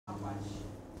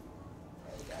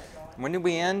When did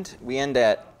we end? We end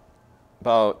at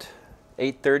about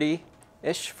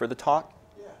 8:30-ish for the talk?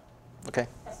 Yeah. Okay.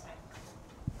 That's fine.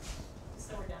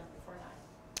 So we're done before 9.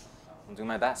 I'll do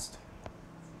my best.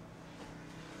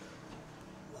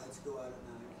 Lights go out at 9.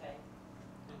 Okay.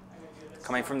 I'm gonna do this.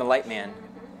 Coming from the light man.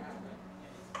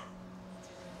 I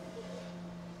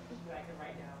can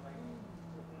write down like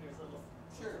there's little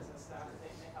pictures and stuff. They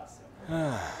help some.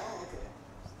 Oh, okay.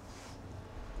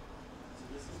 So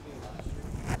this is being live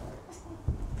streamed?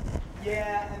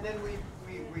 Yeah, and then we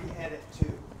edit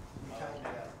too. We tighten it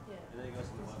up. And then it goes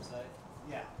to the website?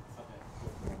 Yeah. Okay,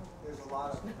 cool. There's a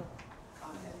lot of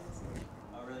content.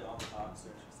 Oh, really? All the talks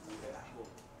are just cool.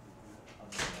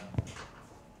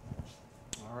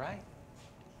 All right.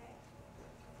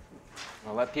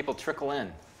 I'll let people trickle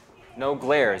in. No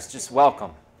glares, just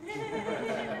welcome.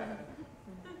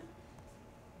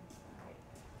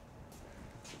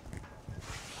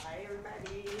 Hi,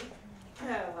 everybody.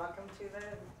 Welcome to the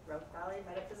Rogue Valley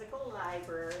Metaphysical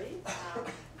Library, a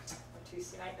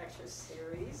Tuesday night lecture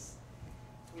series.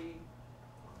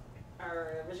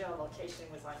 Our original location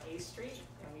was on A Street,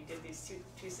 and we did these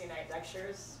Tuesday night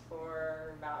lectures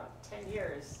for about 10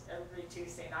 years, every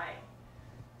Tuesday night.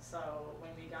 So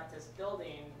when we got this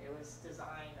building, it was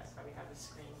designed, that's why we have the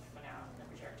screen coming out, and the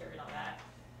projector and all that.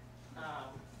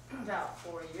 About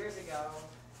 4 years ago,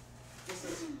 this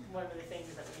is one of the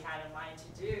things that we had in mind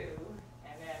to do,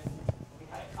 and then we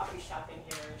had a coffee shop in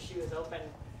here, and she was open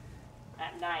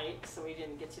at night, so we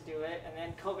didn't get to do it, and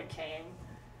then COVID came,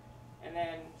 and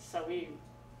then so we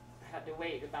had to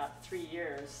wait about 3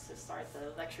 years to start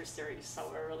the lecture series, so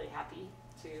we're really happy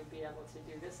to be able to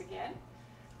do this again.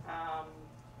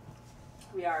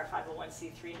 We are a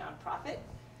 501c3 nonprofit,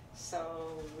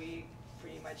 so we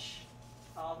pretty much,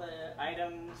 all the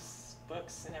items,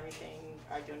 books, and everything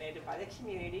are donated by the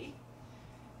community.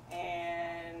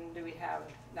 And we have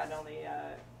not only,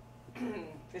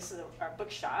 this is our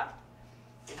bookshop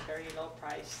with very low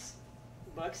price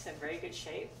books in very good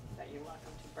shape that you're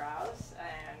welcome to browse.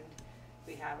 And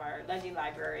we have our lending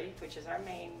library, which is our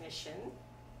main mission,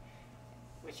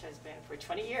 which has been for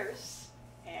 20 years.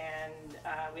 And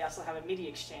we also have a media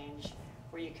exchange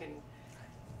where you can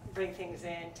bring things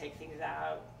in, take things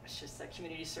out. It's just a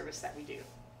community service that we do.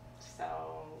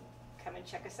 So come and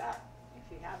check us out if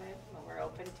you haven't. We're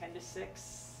open 10 to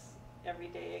 6 every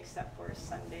day except for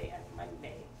Sunday and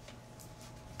Monday.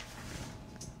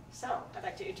 So I'd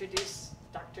like to introduce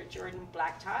Dr. Jordan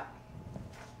Blacktop.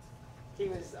 He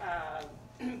was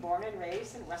born and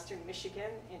raised in Western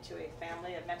Michigan into a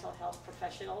family of mental health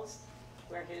professionals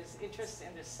where his interest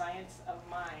in the science of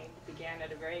mind began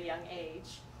at a very young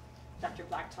age. Dr.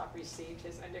 Blacktop received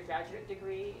his undergraduate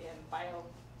degree in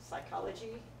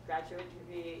biopsychology, graduate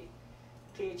degree,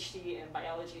 PhD in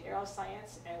biology and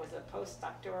neuroscience, and was a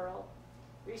postdoctoral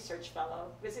research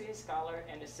fellow, visiting scholar,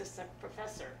 and assistant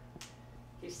professor.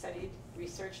 He studied,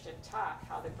 researched, and taught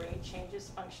how the brain changes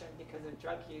function because of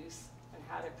drug use and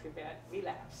how to prevent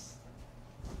relapse.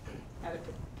 At a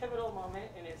pivotal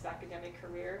moment in his academic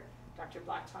career, Dr.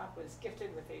 Blacktop was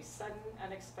gifted with a sudden,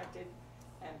 unexpected,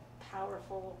 and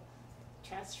powerful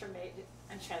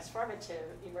transformative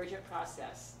emergent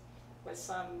process, what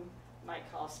some might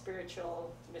call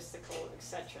spiritual, mystical,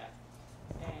 etc.,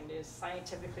 and is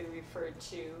scientifically referred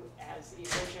to as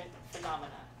emergent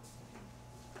phenomena.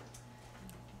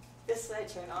 This led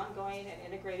to an ongoing and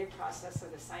integrated process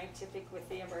of the scientific with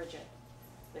the emergent.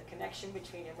 The connection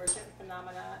between emergent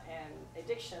phenomena and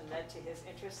addiction led to his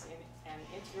interest in an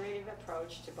integrative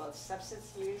approach to both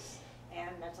substance use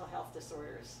and mental health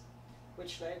disorders,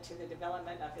 which led to the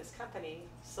development of his company,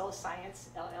 Soul Science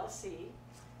LLC,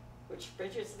 which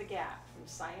bridges the gap from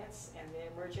science and the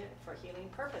emergent for healing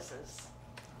purposes.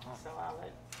 Oh. So I'll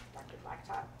let Dr.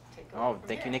 Blacktop take over. Oh, from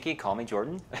thank you, here. Nikki. Call me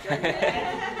Jordan. Dr.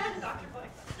 Blacktop.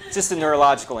 It's just a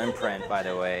neurological imprint, by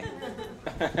the way.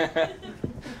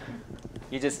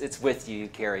 It's with you, you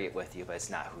carry it with you, but it's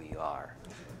not who you are.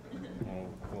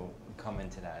 We'll come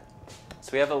into that.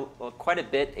 So we have quite a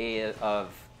bit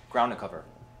of ground to cover.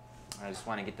 I just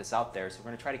want to get this out there. So we're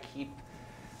going to try to keep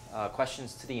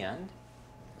questions to the end.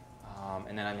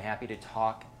 And then I'm happy to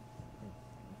talk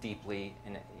deeply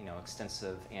and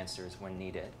extensive answers when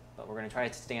needed. But we're going to try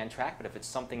to stay on track. But if it's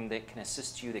something that can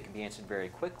assist you that can be answered very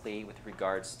quickly with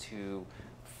regards to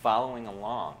following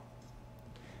along,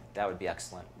 that would be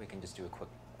excellent. We can just do a quick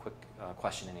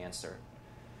question and answer.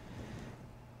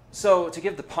 So to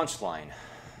give the punchline,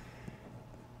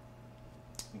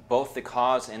 both the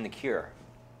cause and the cure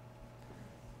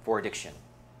for addiction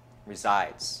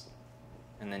resides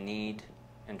in the need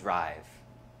and drive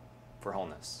for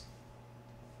wholeness.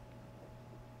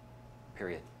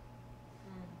 Period.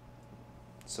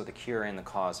 So the cure and the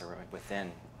cause are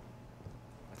within.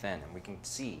 And we can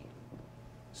see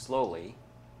slowly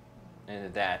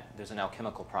that there's an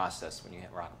alchemical process when you hit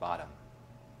rock bottom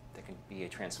that can be a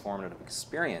transformative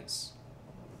experience,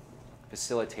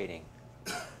 facilitating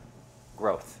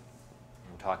growth.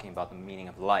 I'm talking about the meaning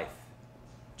of life,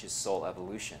 which is soul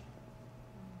evolution.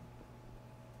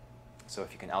 So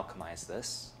if you can alchemize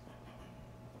this,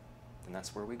 then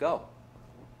that's where we go.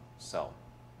 So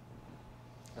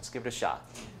let's give it a shot.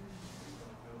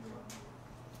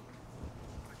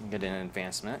 We can get an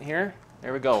advancement here.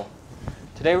 There we go.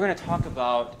 Today we're going to talk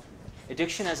about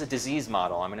addiction as a disease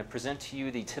model. I'm going to present to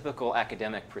you the typical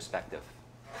academic perspective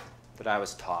that I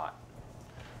was taught.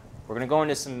 We're going to go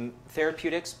into some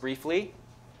therapeutics briefly,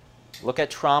 look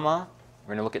at trauma,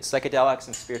 we're going to look at psychedelics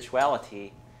and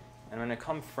spirituality, and I'm going to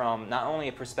come from not only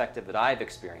a perspective that I've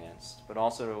experienced, but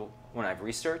also one I've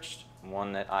researched,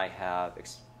 one that I have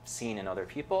seen in other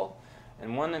people,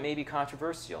 and one that may be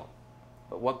controversial.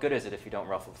 But what good is it if you don't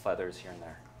ruffle feathers here and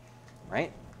there,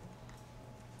 right?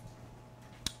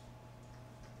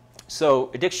 So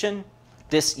addiction,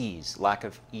 dis-ease, lack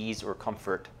of ease or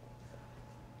comfort.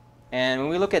 And when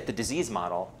we look at the disease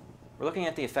model, we're looking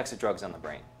at the effects of drugs on the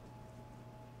brain,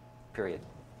 period.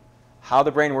 How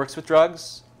the brain works with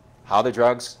drugs, how the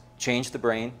drugs change the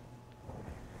brain,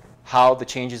 how the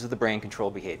changes of the brain control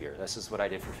behavior. This is what I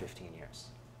did for 15 years.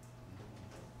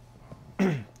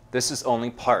 This is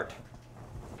only part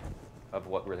of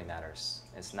what really matters.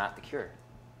 It's not the cure.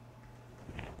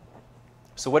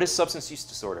 So what is substance use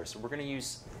disorder? So we're going to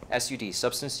use SUD,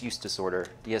 substance use disorder,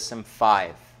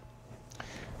 DSM-5.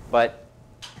 But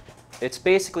it's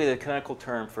basically the clinical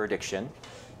term for addiction,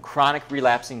 chronic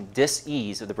relapsing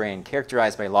dis-ease of the brain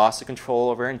characterized by loss of control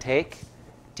over intake,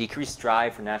 decreased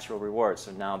drive for natural reward.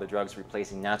 So now the drug's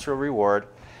replacing natural reward,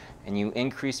 and you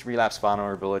increase relapse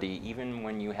vulnerability even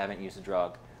when you haven't used a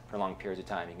drug for long periods of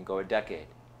time. You can go a decade.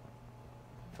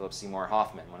 Philip Seymour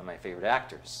Hoffman, one of my favorite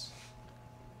actors.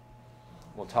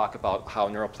 We'll talk about how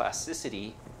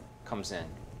neuroplasticity comes in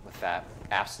with that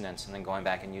abstinence and then going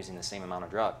back and using the same amount of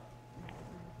drug.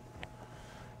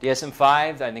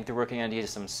 DSM-5, I think they're working on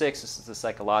DSM-6. This is the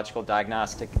psychological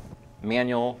diagnostic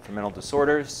manual for mental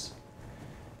disorders.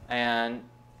 And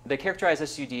they characterize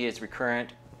SUD as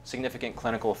recurrent, significant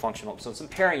clinical functional. So it's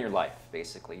impairing your life,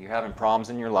 basically. You're having problems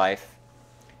in your life.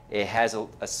 It has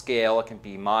a scale. It can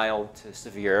be mild to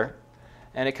severe.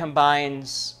 And it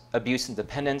combines abuse and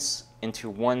dependence into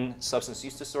one substance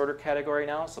use disorder category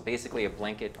now. So basically a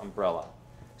blanket umbrella,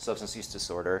 substance use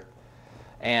disorder.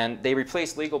 And they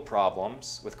replace legal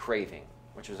problems with craving,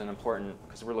 which is an important,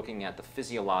 because we're looking at the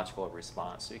physiological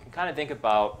response. So you can kind of think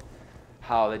about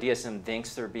how the DSM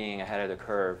thinks they're being ahead of the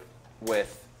curve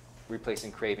with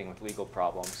replacing craving with legal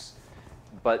problems.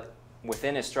 But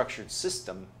within a structured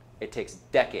system, it takes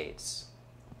decades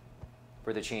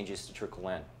for the changes to trickle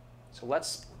in. So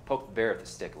let's poke the bear with the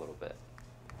stick a little bit.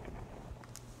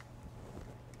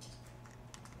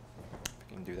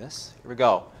 We can do this. Here we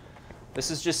go. This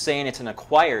is just saying it's an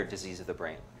acquired disease of the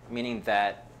brain, meaning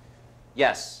that,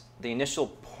 yes, the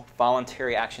initial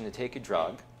voluntary action to take a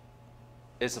drug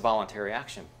is a voluntary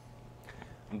action.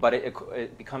 But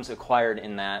it becomes acquired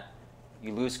in that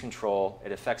you lose control,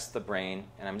 it affects the brain,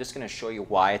 and I'm just going to show you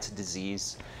why it's a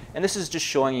disease. And this is just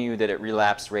showing you that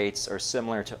relapse rates are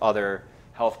similar to other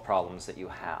health problems that you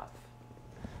have.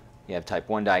 You have type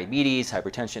 1 diabetes,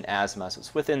 hypertension, asthma, so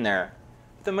it's within there.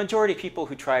 The majority of people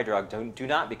who try a drug do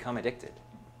not become addicted,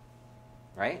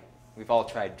 right? We've all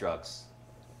tried drugs.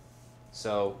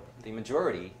 So the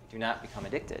majority do not become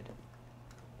addicted.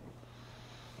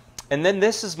 And then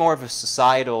this is more of a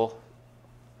societal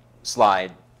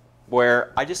slide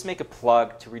where I just make a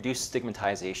plug to reduce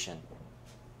stigmatization.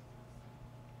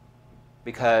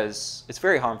 Because it's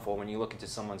very harmful when you look into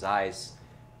someone's eyes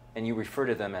and you refer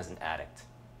to them as an addict.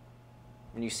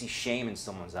 When you see shame in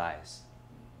someone's eyes.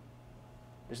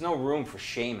 There's no room for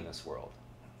shame in this world.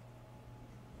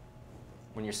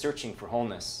 When you're searching for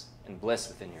wholeness and bliss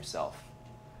within yourself,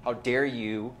 how dare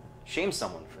you shame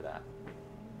someone for that?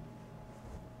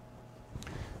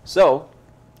 So,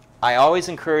 I always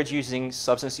encourage using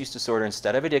substance use disorder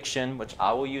instead of addiction, which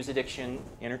I will use addiction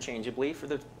interchangeably for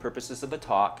the purposes of the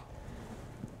talk,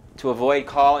 to avoid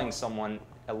calling someone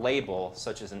a label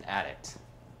such as an addict.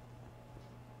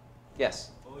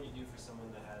 Yes? What would you do for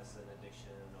someone that has an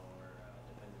addiction or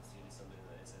dependency to something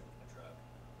that isn't a drug?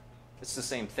 It's the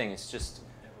same thing. It's just...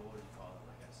 Yeah, but what would you call them,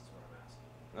 I guess, is what I'm asking.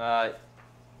 What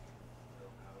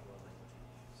language would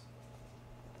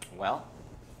you use? Well,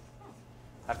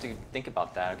 I have to think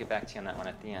about that. I'll get back to you on that one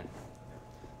at the end.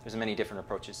 There's many different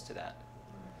approaches to that.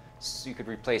 So you could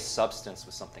replace substance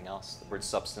with something else, the word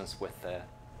substance with the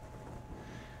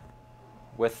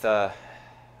with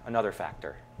another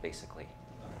factor, basically.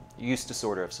 Use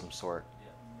disorder of some sort.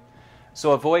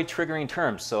 So avoid triggering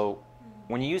terms. So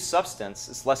when you use substance,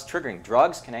 it's less triggering.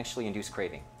 Drugs can actually induce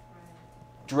craving.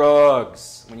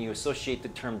 Drugs. When you associate the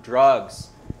term drugs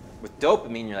with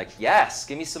dopamine, you're like, yes,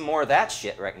 give me some more of that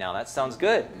shit right now. That sounds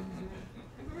good.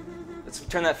 Let's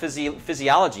turn that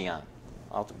physiology on.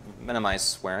 I'll minimize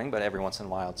swearing, but every once in a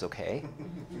while it's okay.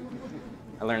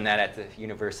 I learned that at the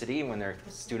university when their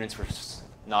students were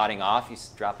nodding off. You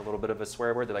drop a little bit of a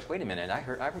swear word. They're like, wait a minute, I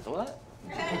heard what?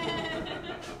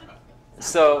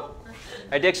 So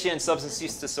addiction, substance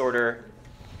use disorder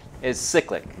is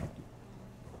cyclic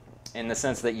in the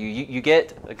sense that you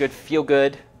get a good feel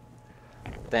good,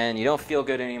 then you don't feel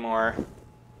good anymore,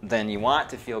 then you want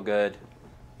to feel good,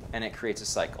 and it creates a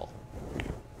cycle.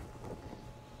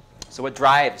 So what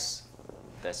drives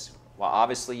this? Well,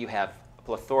 obviously you have a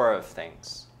plethora of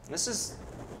things. And this is,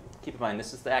 keep in mind,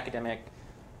 this is the academic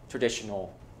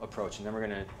traditional approach, and then we're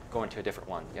going to go into a different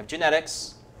one. You have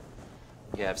genetics,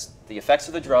 you have the effects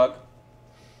of the drug,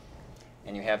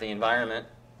 and you have the environment,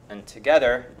 and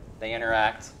together they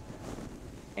interact.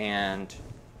 And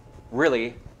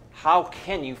really, how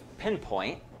can you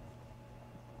pinpoint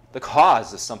the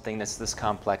cause of something that's this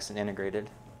complex and integrated?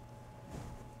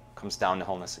 Comes down to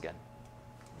wholeness again.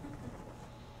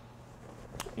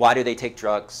 Why do they take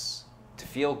drugs? To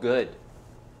feel good.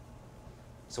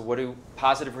 So what do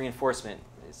positive reinforcement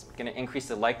is going to increase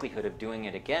the likelihood of doing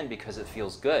it again because it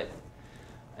feels good.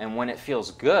 And when it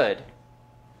feels good,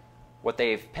 what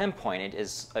they've pinpointed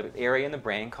is an area in the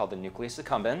brain called the nucleus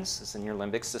accumbens. It's in your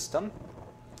limbic system.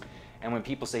 And when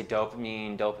people say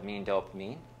dopamine, dopamine,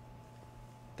 dopamine,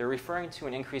 they're referring to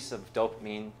an increase of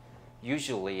dopamine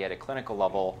usually at a clinical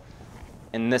level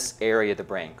in this area of the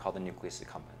brain called the nucleus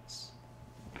accumbens.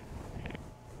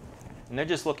 And they're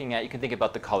just looking at, you can think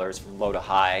about the colors from low to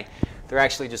high. They're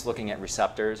actually just looking at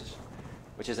receptors,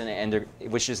 which is an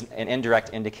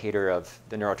indirect indicator of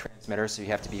the neurotransmitter, so you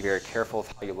have to be very careful of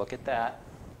how you look at that.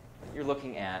 You're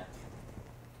looking at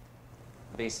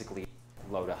basically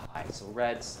low to high. So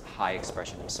red's high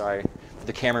expression. I'm sorry for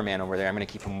the cameraman over there. I'm going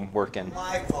to keep him working.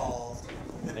 My fault.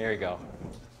 There you go.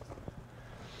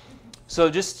 So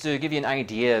just to give you an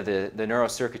idea of the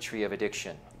neurocircuitry of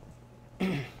addiction.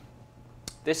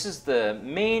 This is the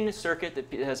main circuit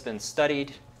that has been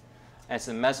studied. And it's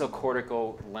the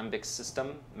mesocortical limbic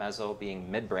system, meso being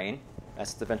midbrain.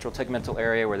 That's the ventral tegmental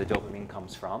area where the dopamine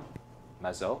comes from.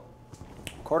 Meso.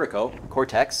 Cortico,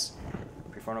 cortex,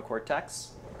 prefrontal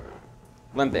cortex.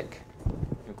 Limbic,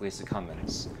 nucleus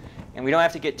accumbens. And we don't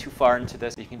have to get too far into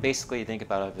this. You can basically think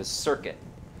about it as a circuit.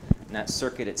 And that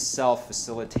circuit itself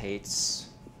facilitates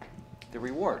the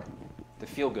reward, the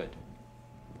feel-good,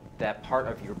 that part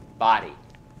of your body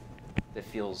that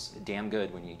feels damn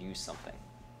good when you use something.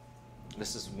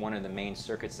 This is one of the main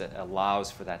circuits that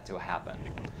allows for that to happen.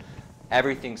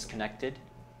 Everything's connected.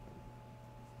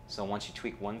 So once you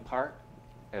tweak one part,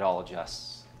 it all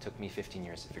adjusts. It took me 15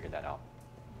 years to figure that out.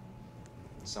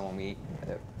 So when we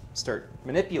start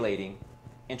manipulating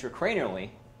intracranially,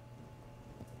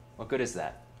 what good is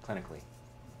that clinically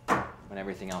when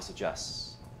everything else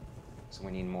adjusts? So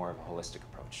we need more of a holistic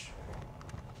approach.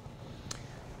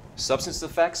 Substance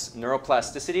effects,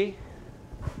 neuroplasticity.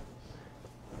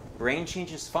 Brain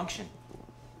changes function,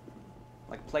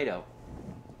 like Play-Doh.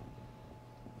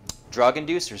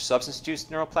 Drug-induced or substance-induced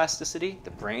neuroplasticity.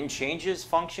 The brain changes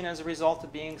function as a result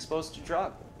of being exposed to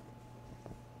drug.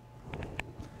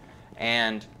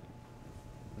 And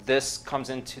this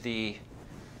comes into the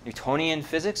Newtonian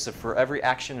physics of for every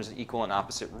action there's an equal and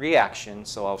opposite reaction.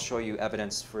 So I'll show you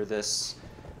evidence for this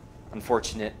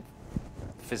unfortunate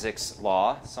physics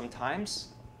law sometimes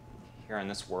here in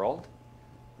this world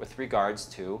with regards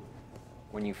to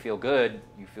when you feel good,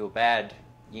 you feel bad,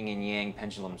 yin and yang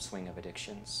pendulum swing of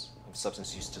addictions, of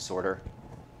substance use disorder.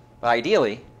 But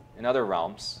ideally, in other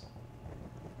realms,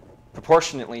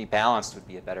 proportionately balanced would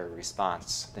be a better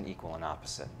response than equal and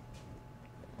opposite.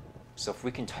 So if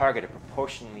we can target a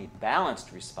proportionally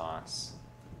balanced response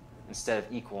instead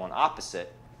of equal and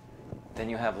opposite, then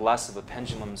you have less of a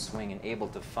pendulum swing and able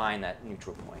to find that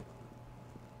neutral point.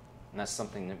 And that's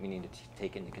something that we need to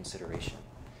take into consideration.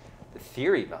 The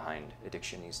theory behind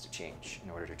addiction needs to change in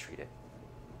order to treat it.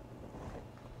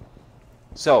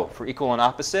 So for equal and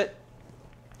opposite,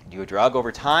 you do a drug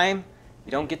over time,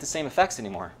 you don't get the same effects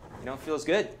anymore. You don't feel as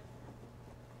good.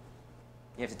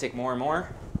 You have to take more and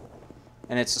more.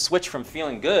 And it's a switch from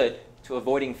feeling good to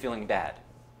avoiding feeling bad.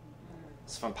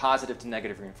 It's from positive to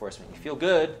negative reinforcement. You feel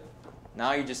good,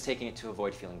 now you're just taking it to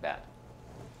avoid feeling bad.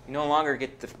 You no longer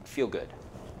get the feel good,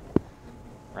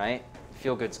 right?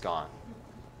 Feel good's gone.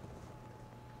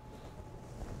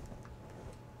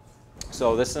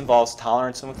 So this involves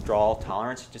tolerance and withdrawal.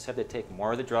 Tolerance, you just have to take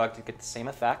more of the drug to get the same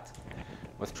effect.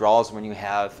 Withdrawal is when you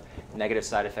have negative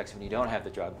side effects when you don't have the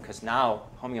drug, because now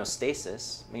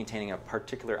homeostasis, maintaining a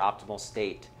particular optimal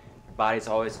state, your body's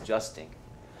always adjusting.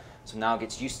 So now it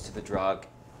gets used to the drug,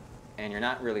 and you're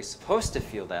not really supposed to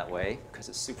feel that way because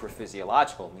it's super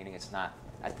physiological, meaning it's not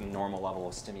at the normal level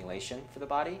of stimulation for the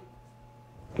body.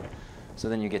 So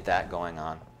then you get that going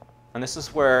on. And this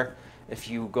is where if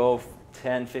you go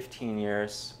 10, 15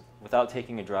 years without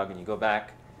taking a drug and you go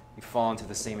back, you fall into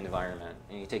the same environment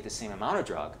and you take the same amount of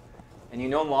drug and you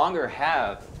no longer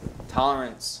have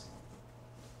tolerance,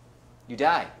 you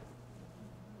die.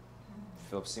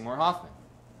 Philip Seymour Hoffman,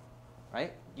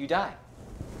 right? You die.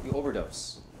 You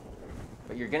overdose.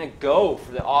 But you're going to go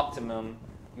for the optimum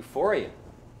euphoria.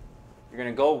 You're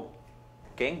going to go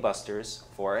gangbusters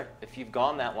for it. If you've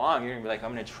gone that long, you're going to be like,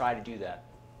 I'm going to try to do that.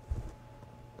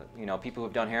 But, you know, people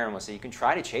who've done heroin will say, you can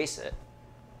try to chase it,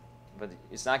 but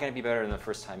it's not going to be better than the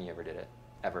first time you ever did it,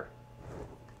 ever.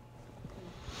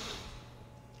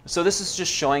 So this is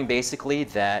just showing basically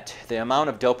that the amount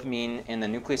of dopamine in the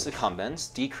nucleus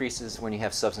accumbens decreases when you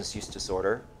have substance use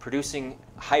disorder, producing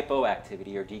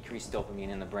hypoactivity or decreased dopamine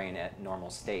in the brain at normal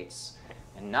states.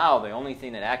 And now the only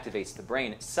thing that activates the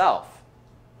brain itself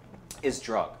is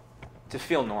drug to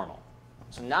feel normal.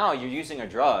 So now you're using a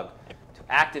drug to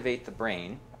activate the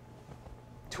brain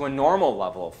to a normal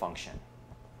level of function,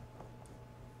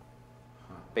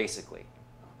 basically.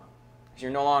 Because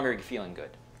you're no longer feeling good.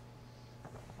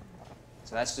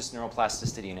 So that's just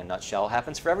neuroplasticity in a nutshell. It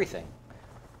happens for everything.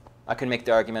 I can make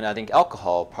the argument I think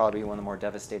alcohol probably one of the more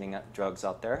devastating drugs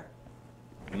out there.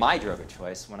 My drug of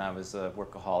choice when I was a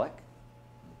workaholic.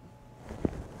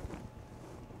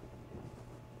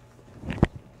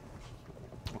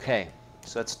 Okay,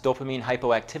 so that's dopamine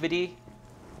hypoactivity.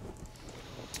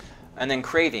 And then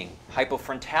craving,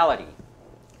 hypofrontality,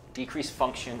 decreased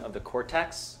function of the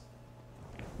cortex.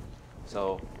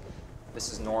 So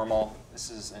this is normal.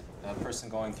 This is a person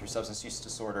going through substance use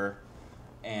disorder,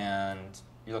 and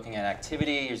you're looking at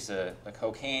activity. There's a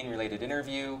cocaine-related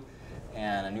interview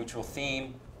and a neutral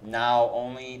theme. Now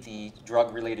only the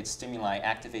drug-related stimuli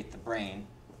activate the brain,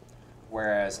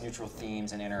 whereas neutral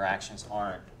themes and interactions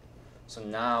aren't. So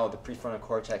now the prefrontal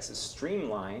cortex is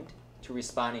streamlined to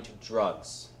responding to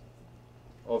drugs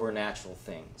over natural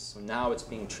things. So now it's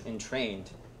being entrained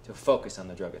to focus on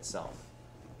the drug itself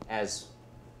as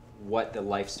what the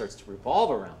life starts to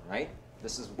revolve around, right?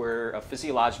 This is where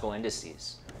physiological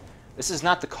indices. This is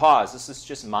not the cause. This is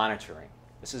just monitoring.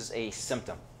 This is a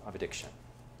symptom of addiction.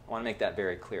 I want to make that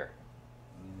very clear.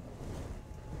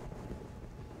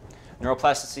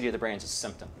 Neuroplasticity of the brain is a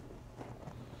symptom.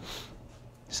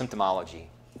 Symptomology.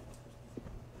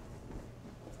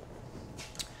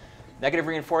 Negative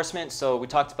reinforcement. So we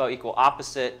talked about equal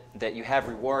opposite, that you have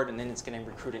reward and then it's going to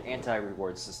recruit an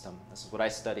anti-reward system. This is what I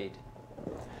studied.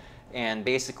 And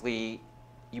basically,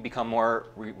 you become more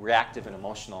reactive and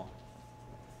emotional.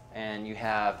 And you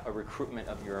have a recruitment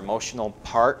of your emotional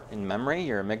part in memory,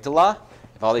 your amygdala.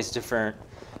 You have all these different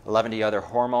 11 other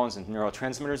hormones and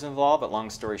neurotransmitters involved. But long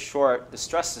story short, the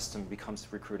stress system becomes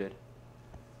recruited.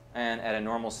 And at a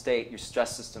normal state, your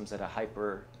stress system's at a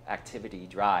hyperactivity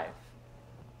drive.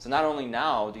 So not only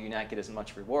now do you not get as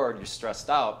much reward, you're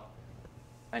stressed out,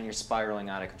 and you're spiraling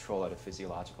out of control at a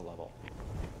physiological level.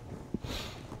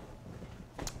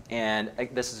 And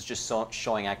this is just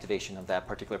showing activation of that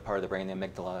particular part of the brain, the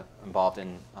amygdala, involved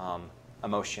in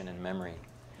emotion and memory,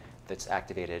 that's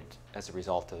activated as a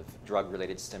result of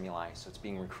drug-related stimuli. So it's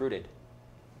being recruited.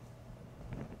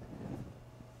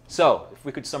 So if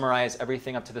we could summarize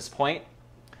everything up to this point,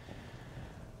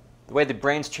 the way the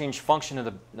brains change function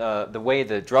of the way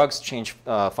the drugs change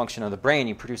function of the brain,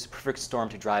 you produce a perfect storm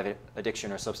to drive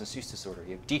addiction or substance use disorder.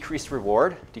 You have decreased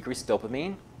reward, decreased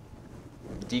dopamine,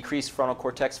 decreased frontal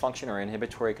cortex function or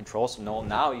inhibitory control. So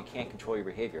now you can't control your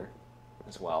behavior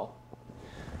as well.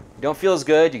 You don't feel as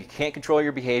good, you can't control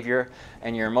your behavior,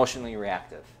 and you're emotionally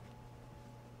reactive.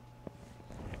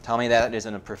 Tell me that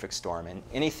isn't a perfect storm. And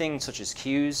anything such as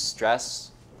cues,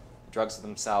 stress, drugs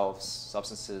themselves,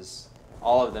 substances,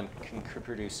 all of them can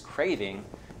produce craving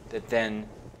that then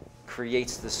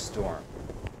creates this storm.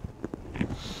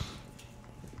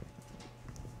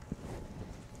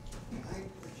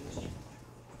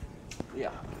 Yeah.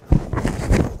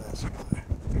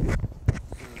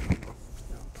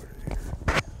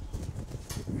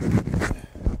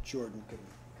 Jordan can.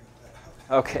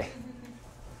 Okay.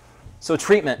 So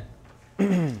treatment.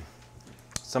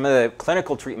 Some of the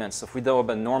clinical treatments, if we do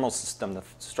a normal system, the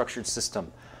structured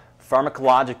system,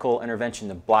 pharmacological intervention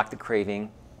to block the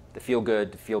craving, to feel good,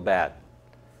 to feel bad.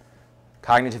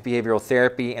 Cognitive behavioral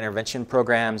therapy, intervention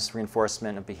programs,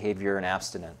 reinforcement of behavior, and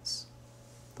abstinence.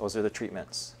 Those are the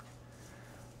treatments.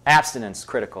 Abstinence,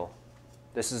 critical.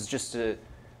 This is just a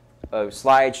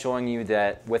slide showing you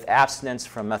that with abstinence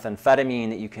from methamphetamine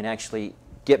that you can actually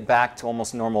get back to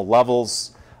almost normal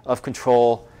levels of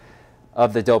control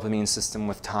of the dopamine system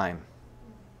with time.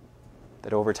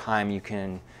 That over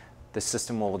time the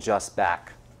system will adjust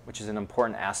back, which is an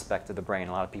important aspect of the brain.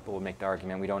 A lot of people will make the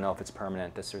argument, we don't know if it's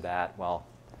permanent, this or that. Well,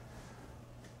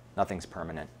 nothing's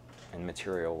permanent in the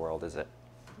material world, is it?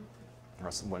 Or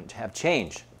else it wouldn't have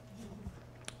change.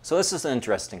 So this is an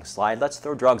interesting slide. Let's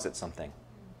throw drugs at something.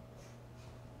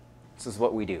 This is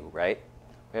what we do, right?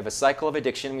 We have a cycle of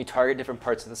addiction. We target different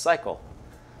parts of the cycle.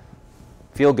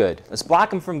 Feel good. Let's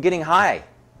block them from getting high.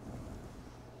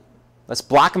 Let's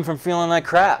block them from feeling like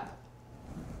crap.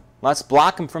 Let's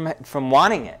block them from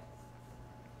wanting it.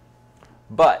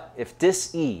 But if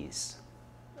dis-ease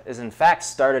is in fact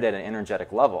started at an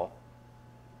energetic level,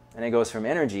 and it goes from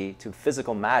energy to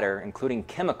physical matter, including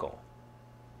chemical,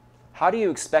 how do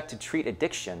you expect to treat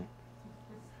addiction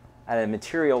at a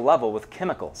material level with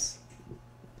chemicals?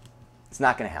 It's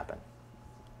not going to happen.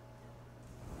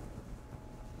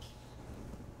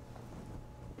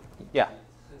 Yeah?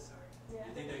 Sorry. Do you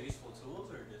think they're useful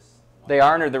tools or just... They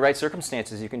are under the right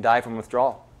circumstances. You can die from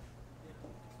withdrawal.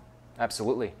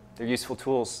 Absolutely. They're useful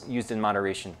tools used in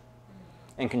moderation.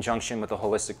 In conjunction with a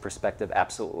holistic perspective,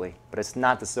 absolutely. But it's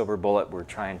not the silver bullet we're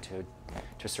trying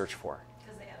to search for.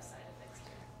 Because they have side effects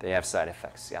too. They have side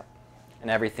effects, yep.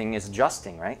 And everything is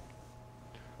adjusting, right?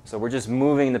 So we're just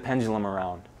moving the pendulum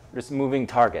around. We're just moving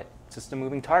target. It's just a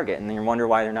moving target, and then you wonder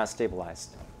why they're not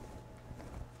stabilized.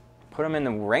 Put them in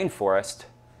the rainforest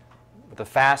with a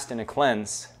fast and a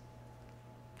cleanse,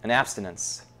 an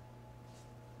abstinence,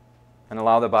 and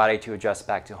allow the body to adjust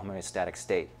back to a homeostatic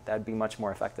state. That would be much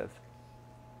more effective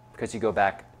because you go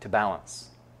back to balance.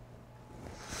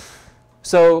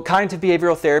 So cognitive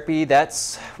behavioral therapy,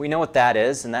 we know what that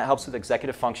is, and that helps with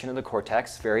executive function of the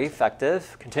cortex. Very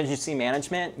effective. Contingency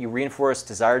management, you reinforce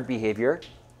desired behavior.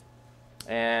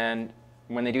 And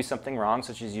when they do something wrong,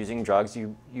 such as using drugs,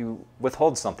 you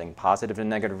withhold something, positive and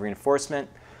negative reinforcement.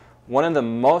 One of the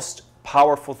most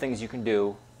powerful things you can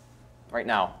do right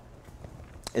now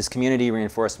is community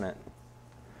reinforcement.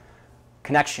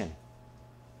 Connection.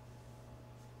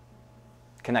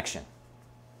 Connection.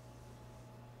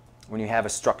 When you have a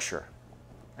structure,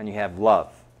 and you have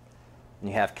love, and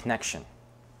you have connection,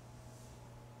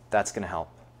 that's going to help.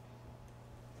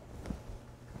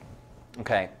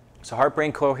 Okay, so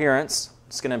heart-brain coherence,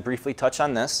 just going to briefly touch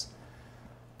on this.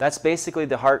 That's basically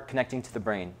the heart connecting to the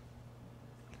brain.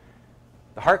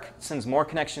 The heart sends more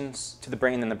connections to the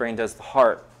brain than the brain does the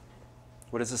heart.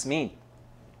 What does this mean?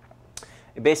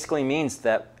 It basically means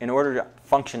that in order to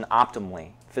function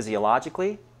optimally,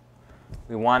 physiologically,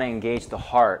 we want to engage the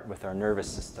heart with our nervous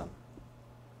system.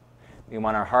 We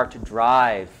want our heart to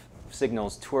drive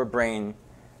signals to our brain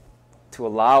to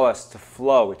allow us to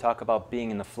flow. We talk about being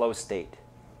in the flow state,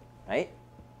 right?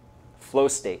 Flow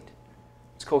state.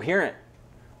 It's coherent.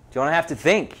 You don't have to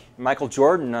think. Michael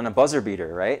Jordan on a buzzer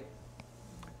beater, right?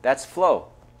 That's flow.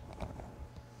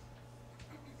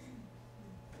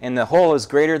 And the whole is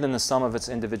greater than the sum of its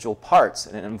individual parts,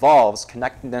 and it involves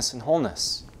connectedness and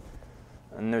wholeness.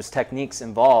 And there's techniques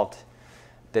involved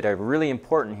that are really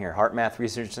important here. Heart Math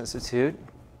Research Institute,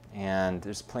 and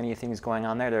there's plenty of things going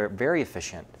on there that are very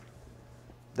efficient.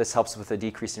 This helps with a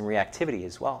decrease in reactivity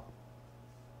as well.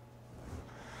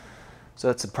 So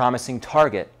that's a promising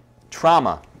target.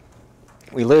 Trauma.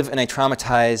 We live in a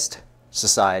traumatized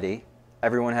society.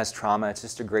 Everyone has trauma. It's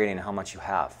just a grading of how much you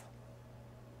have.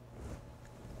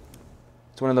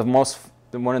 It's one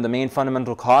of the main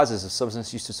fundamental causes of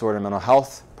substance use disorder, mental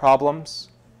health problems,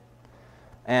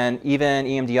 and even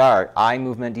EMDR, eye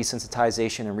movement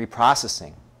desensitization and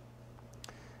reprocessing,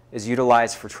 is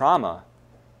utilized for trauma,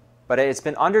 but it's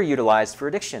been underutilized for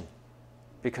addiction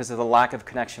because of the lack of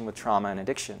connection with trauma and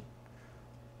addiction.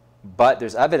 But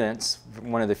there's evidence,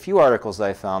 one of the few articles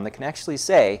I found, that can actually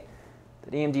say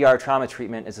that EMDR trauma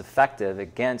treatment is effective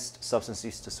against substance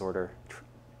use disorder,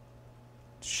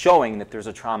 showing that there's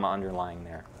a trauma underlying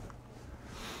there.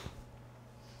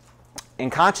 In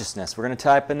consciousness, we're going to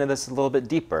tap into this a little bit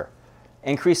deeper.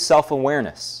 Increased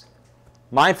self-awareness,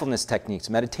 mindfulness techniques,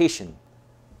 meditation.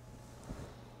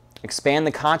 Expand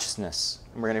the consciousness,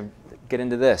 and we're going to get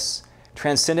into this.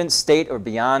 Transcendent state or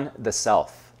beyond the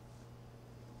self.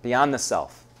 Beyond the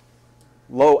self.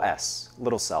 Low S,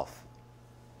 little self.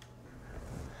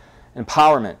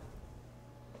 Empowerment.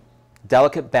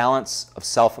 Delicate balance of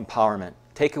self-empowerment.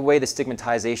 Take away the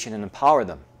stigmatization and empower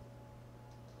them.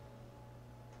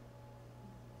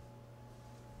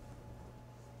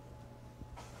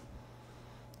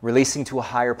 Releasing to a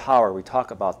higher power, we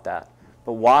talk about that.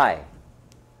 But why?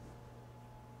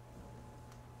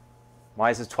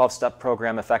 Why is this 12-step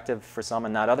program effective for some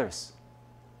and not others?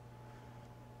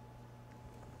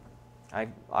 I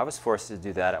was forced to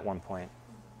do that at one point.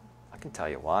 I can tell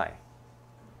you why.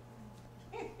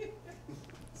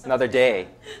 Another day.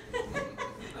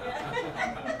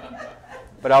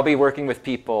 But I'll be working with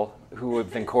people who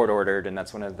have been court-ordered, and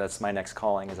that's my next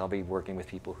calling, is I'll be working with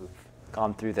people who've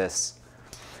gone through this.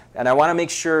 And I want to make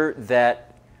sure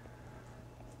that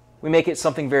we make it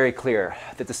something very clear,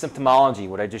 that the symptomology,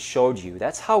 what I just showed you,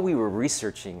 that's how we were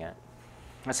researching it.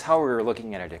 That's how we were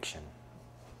looking at addiction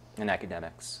in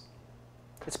academics.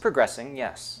 It's progressing,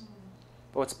 yes.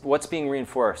 But what's being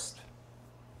reinforced?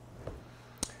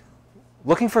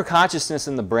 Looking for consciousness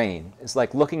in the brain is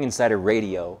like looking inside a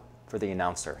radio for the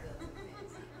announcer.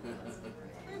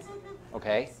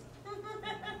 Okay?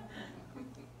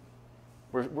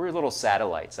 We're little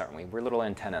satellites, aren't we? We're little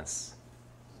antennas.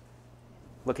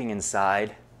 Looking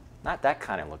inside. Not that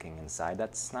kind of looking inside.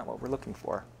 That's not what we're looking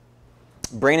for.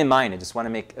 Brain and mind, I just want to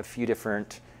make a few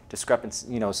different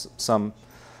discrepancies, some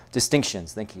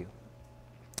distinctions. Thank you.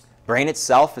 Brain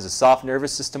itself is a soft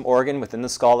nervous system organ within the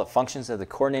skull that functions as the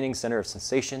coordinating center of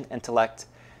sensation, intellect,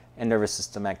 and nervous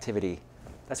system activity.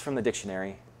 That's from the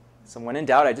dictionary. So when in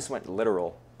doubt, I just went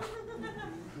literal.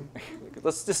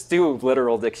 Let's just do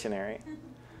literal dictionary.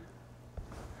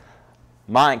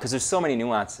 Mind, because there's so many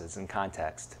nuances in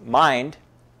context. Mind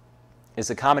is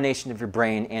a combination of your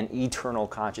brain and eternal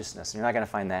consciousness. You're not going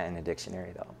to find that in a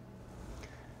dictionary, though.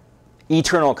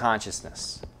 Eternal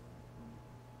consciousness.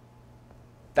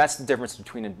 That's the difference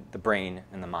between the brain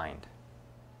and the mind.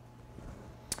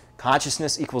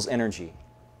 Consciousness equals energy.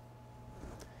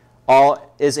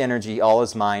 All is energy, all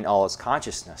is mind, all is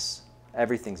consciousness.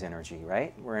 Everything's energy,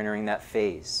 right? We're entering that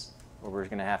phase where we're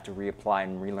going to have to reapply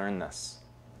and relearn this.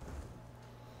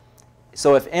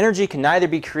 So if energy can neither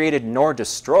be created nor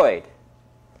destroyed,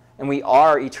 and we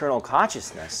are eternal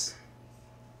consciousness,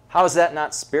 how is that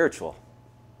not spiritual?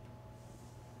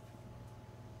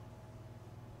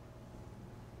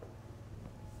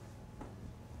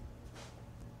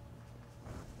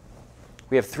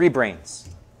 We have three brains: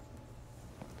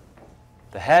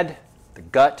 the head, the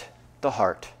gut, the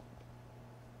heart.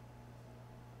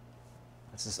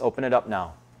 Let's just open it up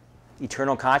now.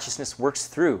 Eternal consciousness works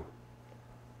through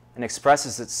and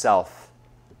expresses itself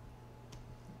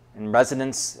in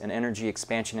resonance and energy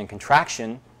expansion and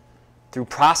contraction through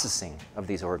processing of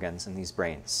these organs and these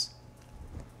brains.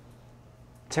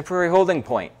 Temporary holding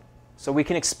point, so we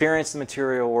can experience the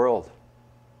material world.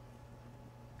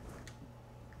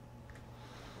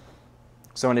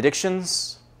 So in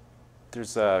addictions,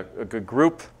 there's a good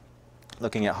group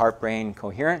looking at heart-brain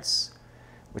coherence,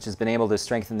 which has been able to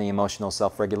strengthen the emotional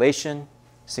self-regulation,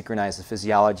 synchronize the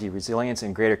physiology, resilience,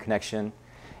 and greater connection,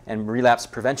 and relapse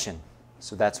prevention.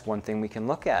 So that's one thing we can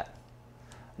look at.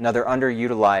 Another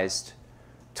underutilized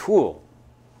tool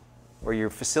where you're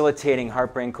facilitating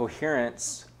heart-brain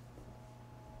coherence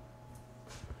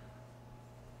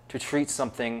to treat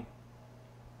something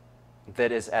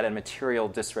that is at a material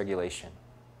dysregulation.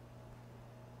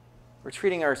 We're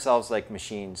treating ourselves like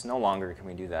machines. No longer can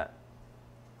we do that.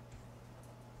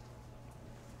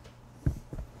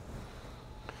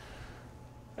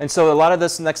 And so a lot of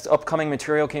this next upcoming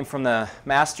material came from the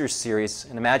Master's series,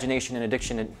 an Imagination and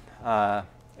Addiction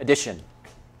edition.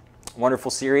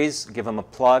 Wonderful series. Give them a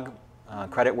plug,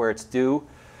 credit where it's due.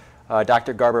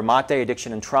 Dr. Garber Mate,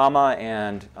 Addiction and Trauma,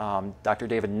 and Dr.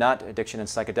 David Nutt, Addiction and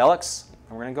Psychedelics.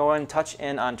 And we're going to go and touch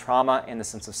in on trauma and the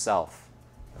sense of self.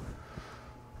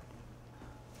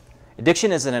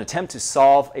 Addiction is an attempt to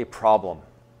solve a problem.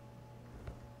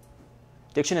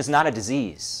 Addiction is not a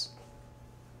disease.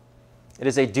 It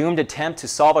is a doomed attempt to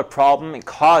solve a problem and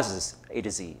causes a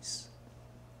disease.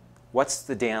 What's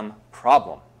the damn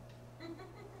problem?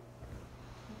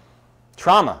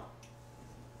 Trauma.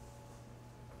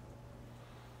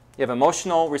 You have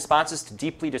emotional responses to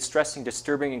deeply distressing,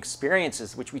 disturbing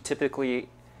experiences, which we typically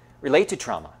relate to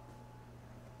trauma.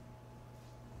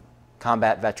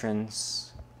 Combat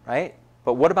veterans, right?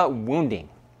 But what about wounding?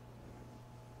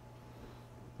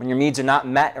 When your needs are not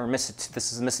met, or this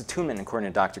is misattunement according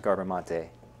to Dr. Garber Mate.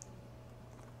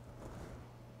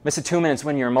 Misattunement is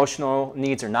when your emotional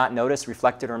needs are not noticed,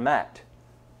 reflected, or met.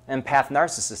 Empath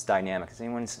narcissist dynamic. Has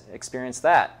anyone experienced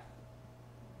that?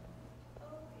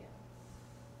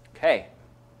 Okay.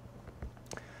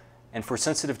 And for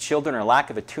sensitive children, or lack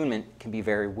of attunement can be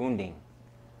very wounding.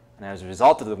 And as a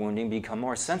result of the wounding, become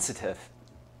more sensitive.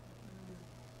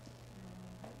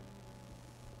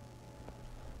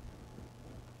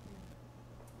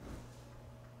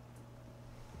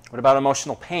 What about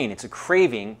emotional pain? It's a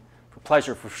craving for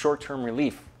pleasure, for short-term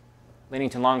relief, leading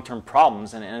to long-term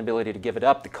problems and an inability to give it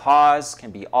up. The cause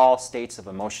can be all states of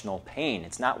emotional pain.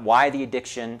 It's not why the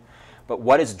addiction, but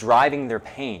what is driving their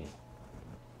pain.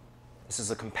 This is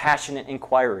a compassionate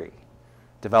inquiry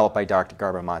developed by Dr.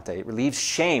 Garbamante. It relieves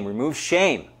shame, removes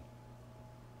shame.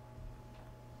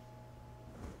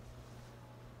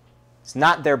 It's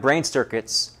not their brain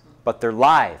circuits, but their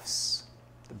lives.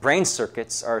 The brain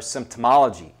circuits are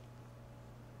symptomology.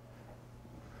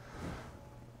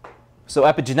 So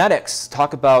epigenetics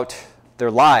talk about their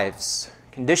lives,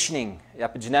 conditioning,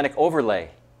 epigenetic overlay,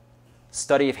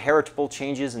 study of heritable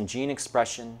changes in gene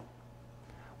expression,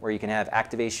 where you can have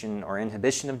activation or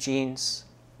inhibition of genes,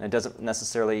 and it doesn't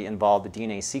necessarily involve the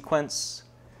DNA sequence.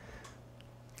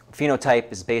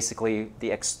 Phenotype is basically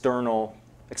the external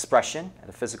expression at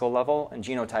a physical level, and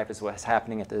genotype is what's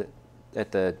happening at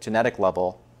the genetic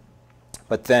level.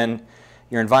 But then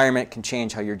your environment can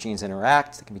change how your genes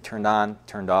interact. They can be turned on,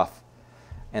 turned off.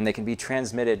 And they can be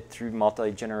transmitted through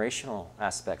multi-generational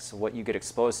aspects. So what you get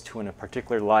exposed to in a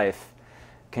particular life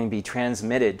can be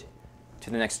transmitted to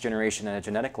the next generation at a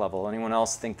genetic level. Anyone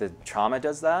else think that trauma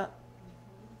does that?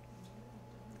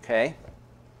 Okay.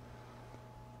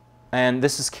 And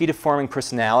this is key to forming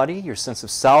personality, your sense of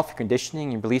self, your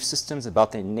conditioning, your belief systems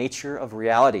about the nature of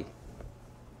reality.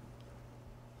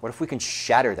 What if we can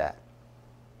shatter that?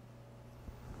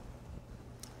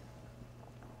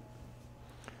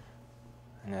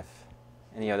 And if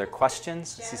any other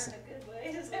questions? Shatter in a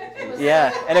good way.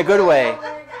 Yeah, in a good way.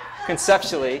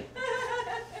 Conceptually.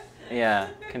 Yeah,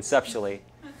 conceptually.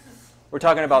 We're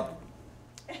talking about,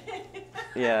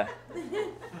 yeah,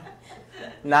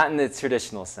 not in the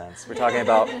traditional sense. We're talking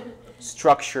about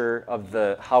structure of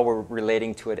how we're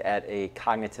relating to it at a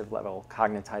cognitive level,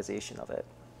 cognitization of it,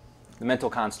 the mental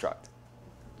construct.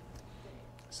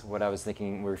 So what I was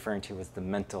thinking, we're referring to was the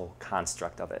mental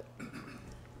construct of it.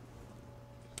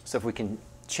 So if we can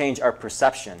change our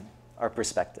perception, our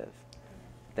perspective.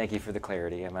 Thank you for the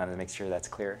clarity. I wanted to make sure that's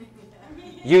clear.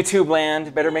 YouTube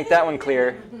land, better make that one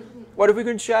clear. What if we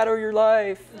can shatter your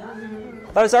life?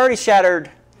 That was already shattered.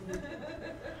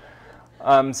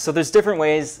 So there's different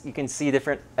ways you can see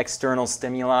different external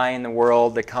stimuli in the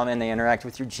world that come in, they interact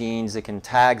with your genes, they can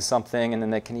tag something, and then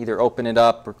they can either open it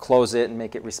up or close it and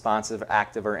make it responsive,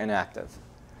 active, or inactive.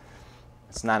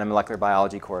 It's not a molecular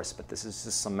biology course, but this is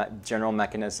just some general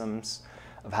mechanisms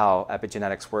of how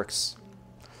epigenetics works.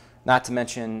 Not to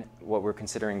mention what we're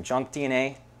considering junk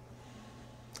DNA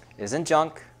isn't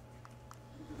junk.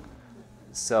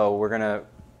 So we're going to,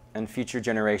 in future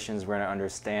generations, we're going to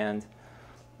understand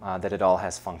that it all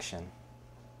has function.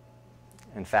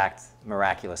 In fact,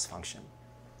 miraculous function.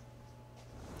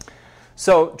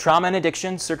 So trauma and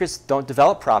addiction circuits don't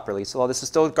develop properly. So this is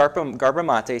still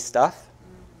Garbamate stuff.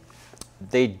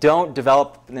 They don't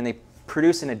develop, and then they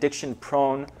produce an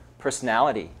addiction-prone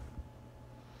personality.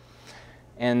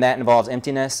 And that involves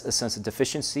emptiness, a sense of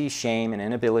deficiency, shame, and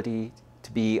inability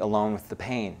to be alone with the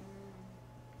pain.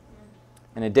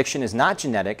 And addiction is not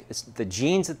genetic. It's the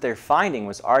genes that they're finding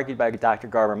was argued by Dr.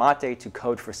 Garbamate to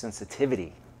code for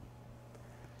sensitivity.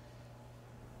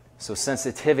 So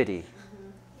sensitivity.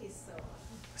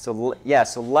 So yeah,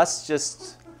 so let's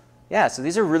just, yeah, so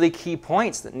these are really key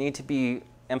points that need to be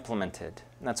implemented.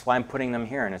 And that's why I'm putting them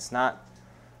here. And it's not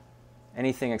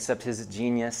anything except his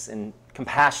genius and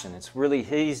compassion. It's really,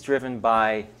 he's driven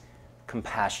by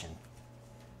compassion.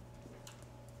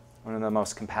 One of the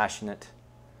most compassionate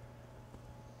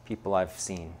people I've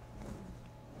seen.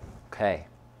 Okay.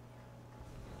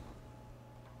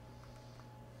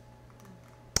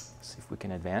 See if we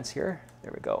can advance here.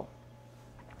 There we go.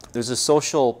 There's a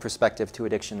social perspective to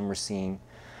addiction, and we're seeing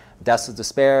deaths of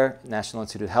despair. National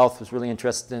Institute of Health was really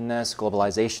interested in this,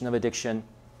 globalization of addiction.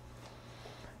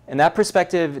 And that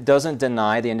perspective doesn't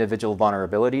deny the individual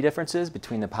vulnerability differences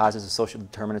between the positive social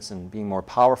determinants and being more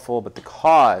powerful, but the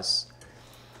cause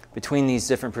between these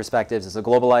different perspectives is a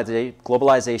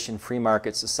globalization, free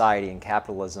market society, and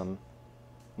capitalism.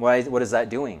 What is that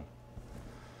doing?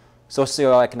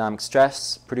 Socioeconomic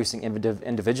stress, producing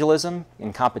individualism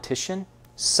and competition,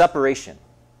 separation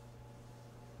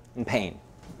and pain.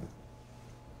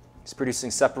 It's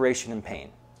producing separation and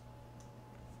pain.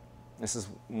 This is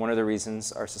one of the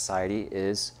reasons our society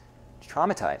is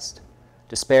traumatized.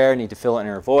 Despair, need to fill an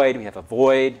inner void. We have a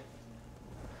void.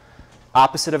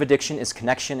 Opposite of addiction is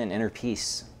connection and inner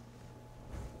peace.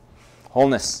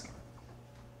 Wholeness.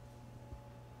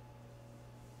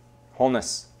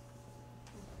 Wholeness.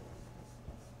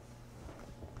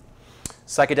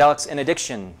 Psychedelics and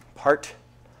addiction, part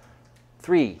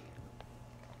 3.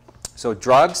 So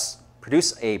drugs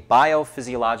produce a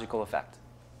biophysiological effect.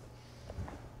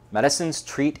 Medicines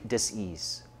treat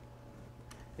dis-ease.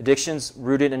 Addictions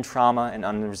rooted in trauma and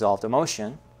unresolved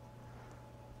emotion.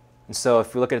 And so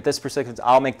if we look at it this perspective,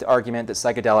 I'll make the argument that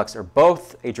psychedelics are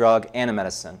both a drug and a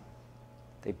medicine.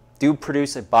 They do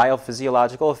produce a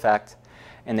biophysiological effect,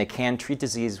 and they can treat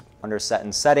disease under a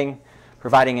certain setting,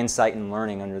 providing insight and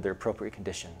learning under their appropriate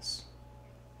conditions.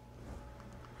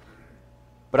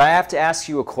 But I have to ask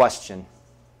you a question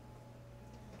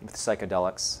with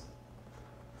psychedelics.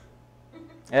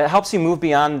 It helps you move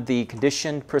beyond the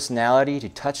conditioned personality to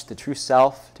touch the true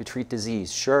self, to treat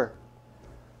disease, sure.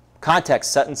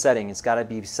 Context, set and setting. It's got to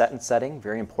be set and setting,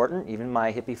 very important. Even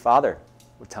my hippie father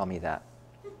would tell me that.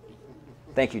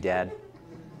 Thank you, Dad.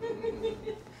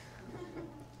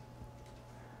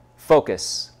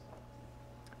 Focus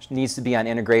needs to be on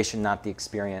integration, not the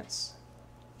experience.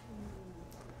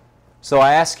 So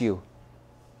I ask you,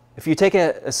 if you take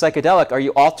a psychedelic, are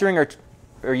you altering or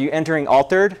are you entering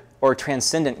altered or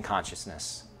transcendent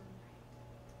consciousness?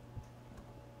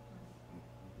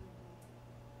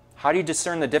 How do you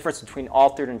discern the difference between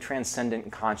altered and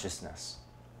transcendent consciousness?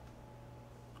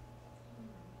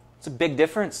 It's a big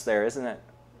difference there, isn't it?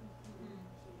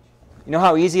 You know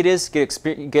how easy it is to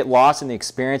get lost in the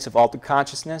experience of altered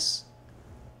consciousness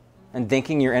and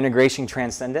thinking you're integration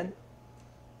transcendent?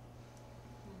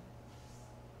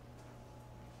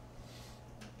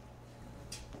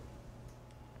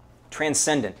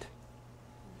 Transcendent.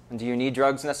 And do you need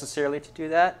drugs necessarily to do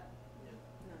that?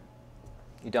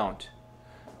 You don't.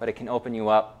 But it can open you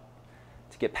up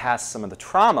to get past some of the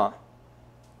trauma,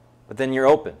 but then you're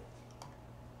open.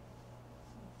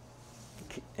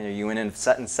 And are you in a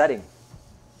set and setting?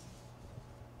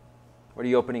 What are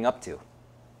you opening up to?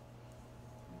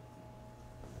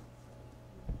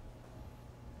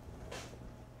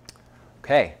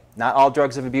 Okay, not all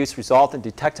drugs of abuse result in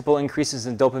detectable increases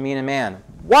in dopamine in man.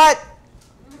 What?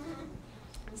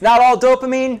 It's not all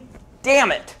dopamine?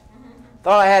 Damn it.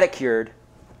 Thought I had it cured.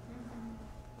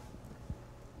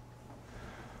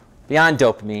 Beyond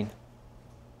dopamine.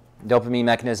 Dopamine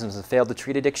mechanisms have failed to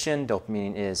treat addiction.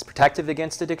 Dopamine is protective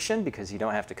against addiction because you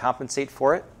don't have to compensate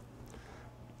for it.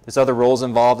 There's other roles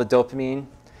involved with dopamine.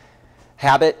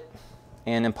 Habit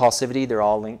and impulsivity, they're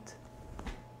all linked.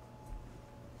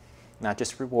 Not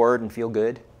just reward and feel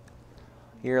good.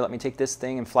 Here, let me take this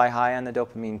thing and fly high on the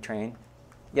dopamine train.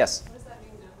 Yes? What does that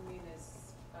mean, dopamine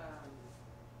is,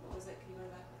 what was it, can you go to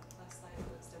that last slide?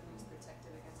 What's dopamine is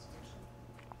protective against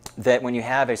addiction? That when you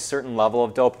have a certain level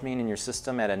of dopamine in your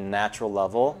system at a natural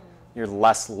level, you're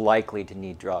less likely to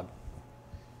need drug.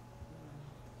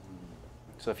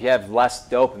 So if you have less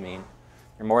dopamine,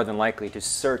 you're more than likely to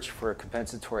search for a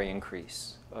compensatory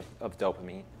increase of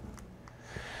dopamine.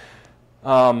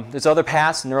 There's other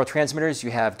paths, neurotransmitters.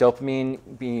 You have dopamine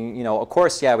being, of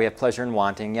course, yeah, we have pleasure and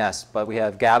wanting, yes, but we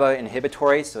have GABA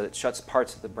inhibitory, so it shuts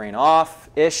parts of the brain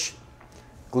off-ish.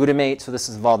 Glutamate, so this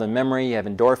is involved in memory. You have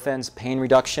endorphins, pain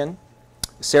reduction.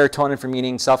 Serotonin for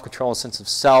meaning, self-control, sense of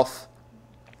self.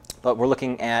 But we're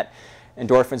looking at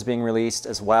endorphins being released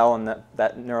as well in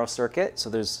that neurocircuit. So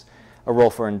there's a role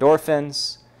for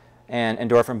endorphins, and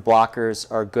endorphin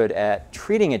blockers are good at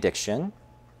treating addiction.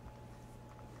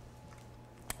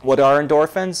 What are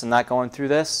endorphins? I'm not going through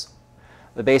this.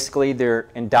 But basically, they're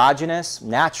endogenous,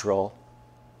 natural,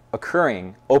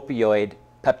 occurring opioid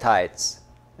peptides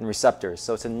and receptors.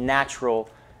 So it's a natural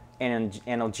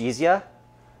analgesia,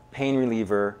 pain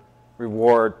reliever,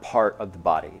 reward part of the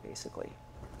body, basically.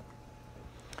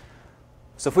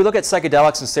 So if we look at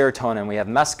psychedelics and serotonin, we have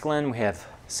mescaline, we have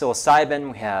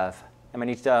psilocybin, we have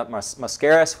Amanita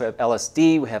muscaris, we have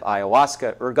LSD, we have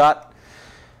ayahuasca, ergot.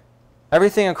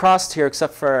 Everything across here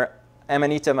except for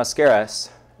Amanita muscaris.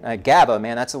 GABA,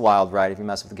 man, that's a wild ride if you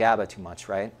mess with GABA too much,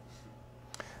 right?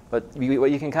 But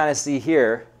what you can kind of see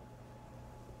here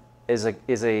is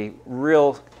a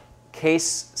real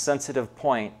case-sensitive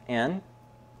point in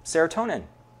serotonin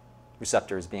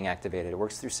receptors being activated. It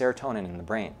works through serotonin in the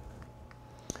brain.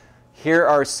 Here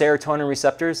are serotonin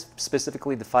receptors,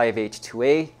 specifically the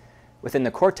 5-HT2A, within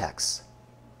the cortex.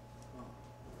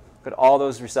 Look at all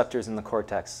those receptors in the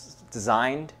cortex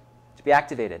designed to be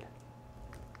activated.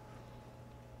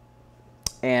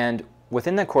 And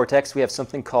within the cortex, we have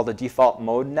something called a default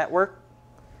mode network,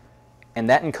 and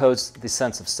that encodes the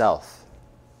sense of self.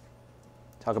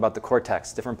 Talk about the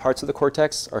cortex. Different parts of the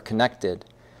cortex are connected.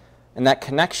 And that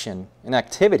connection and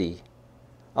activity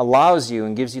allows you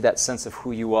and gives you that sense of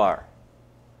who you are,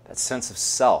 that sense of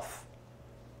self,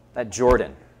 that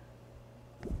Jordan,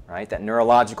 right? That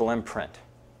neurological imprint,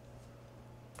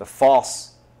 the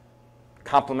false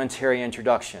complementary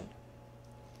introduction,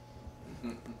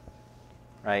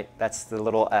 right? That's the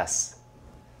little S.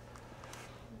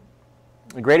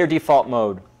 the greater default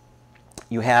mode,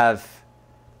 you have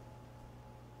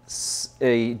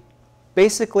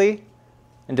basically,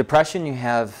 in depression, you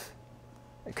have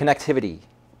a connectivity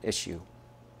issue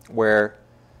where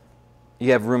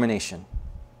you have rumination.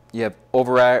 You have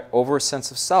over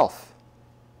sense of self.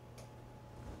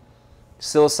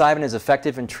 Psilocybin is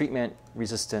effective in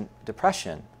treatment-resistant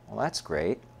depression. Well, that's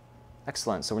great.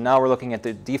 Excellent. So now we're looking at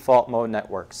the default mode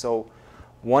network. So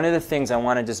one of the things I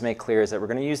want to just make clear is that we're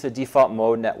going to use the default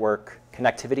mode network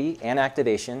connectivity and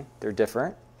activation. They're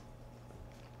different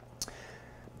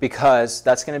because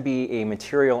that's going to be a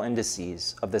material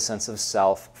indices of the sense of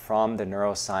self from the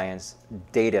neuroscience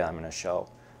data I'm going to show.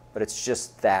 But it's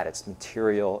just that. It's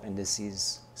material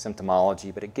indices,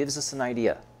 symptomology, but it gives us an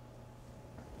idea.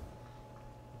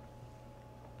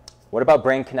 What about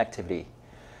brain connectivity?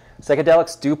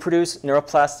 Psychedelics do produce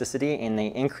neuroplasticity and they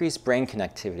increase brain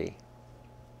connectivity.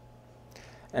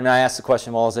 And I asked the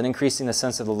question, well, is it increasing the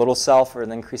sense of the little self or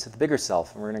the increase of the bigger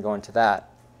self? And we're going to go into that.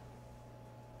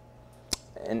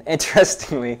 And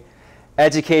interestingly,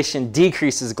 education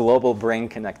decreases global brain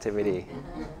connectivity.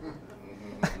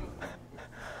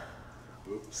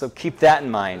 So keep that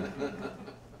in mind.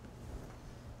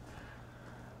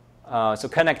 So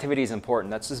connectivity is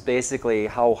important. That's just basically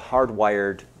how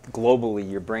hardwired globally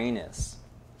your brain is.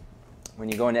 When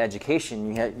you go into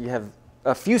education, you have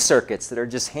a few circuits that are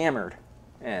just hammered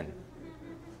in.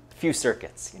 A few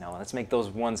circuits, you know. Let's make those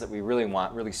ones that we really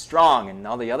want really strong, and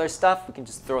all the other stuff, we can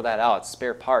just throw that out.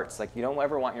 Spare parts. Like, you don't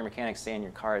ever want your mechanic to stay in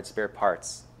your car at spare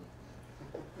parts.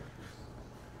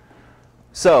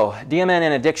 So, DMN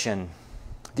and addiction.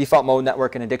 Default mode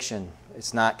network and addiction.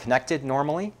 It's not connected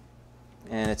normally,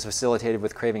 and it's facilitated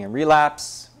with craving and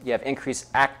relapse. You have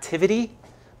increased activity,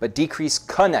 but decreased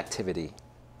connectivity.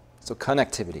 So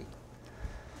connectivity.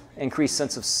 Increased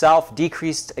sense of self,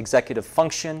 decreased executive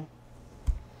function,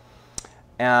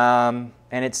 and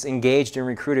it's engaged and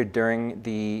recruited during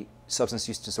the substance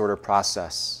use disorder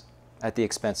process at the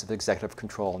expense of executive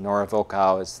control. Nora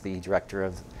Volkow is the director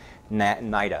of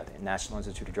NIDA, the National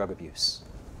Institute of Drug Abuse.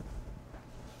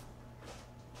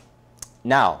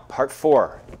 Now, part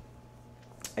 4,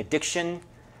 addiction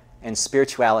and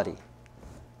spirituality.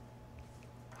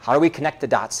 How do we connect the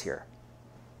dots here?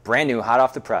 Brand new, hot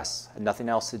off the press. Had nothing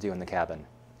else to do in the cabin.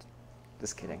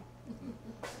 Just kidding.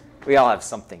 We all have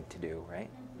something to do, right?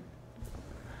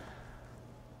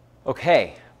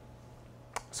 Okay.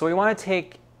 So we want to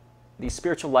take the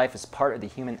spiritual life as part of the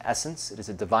human essence. It is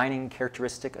a divining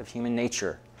characteristic of human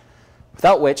nature,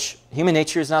 without which human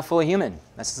nature is not fully human.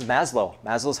 This is Maslow.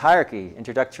 Maslow's hierarchy,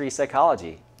 introductory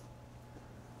psychology.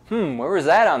 Where was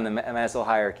that on the Maslow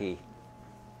hierarchy?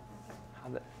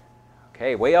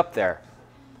 Okay, way up there.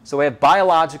 So we have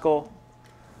biological,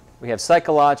 we have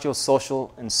psychological,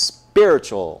 social, and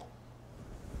spiritual.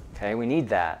 Okay, we need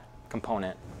that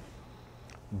component.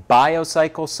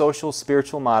 Biopsychosocial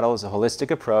spiritual model is a holistic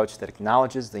approach that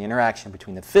acknowledges the interaction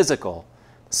between the physical,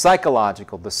 the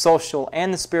psychological, the social,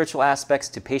 and the spiritual aspects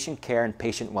to patient care and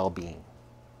patient well-being.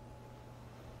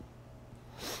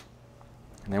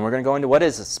 And then we're going to go into what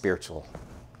is a spiritual.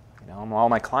 You know, all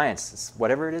my clients, it's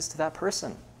whatever it is to that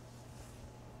person.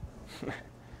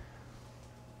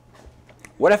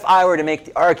 What if I were to make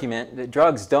the argument that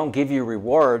drugs don't give you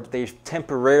reward, they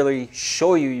temporarily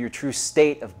show you your true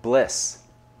state of bliss?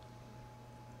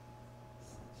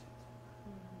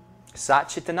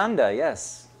 Satchitananda,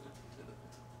 yes.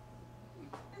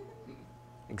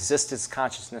 Existence,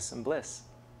 consciousness, and bliss.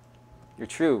 Your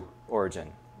true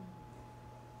origin.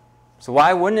 So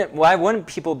why wouldn't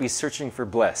people be searching for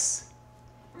bliss?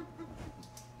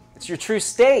 It's your true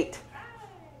state.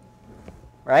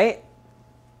 Right?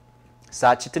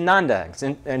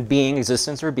 Satchitananda, and being,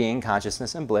 existence or being,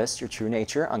 consciousness and bliss, your true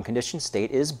nature, unconditioned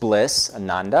state is bliss,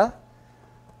 ananda.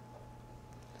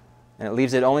 And it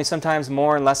leaves it only sometimes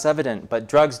more and less evident. But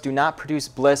drugs do not produce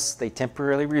bliss. They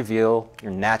temporarily reveal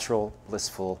your natural,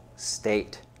 blissful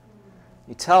state.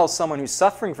 You tell someone who's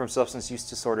suffering from substance use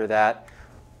disorder that,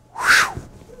 whew,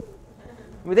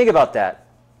 let me think about that.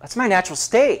 That's my natural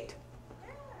state.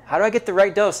 How do I get the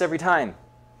right dose every time?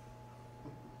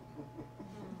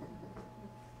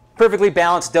 Perfectly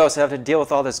balanced dose. I have to deal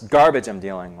with all this garbage I'm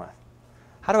dealing with.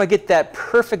 How do I get that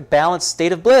perfect balanced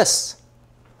state of bliss?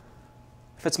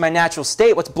 If it's my natural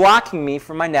state, what's blocking me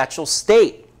from my natural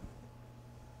state?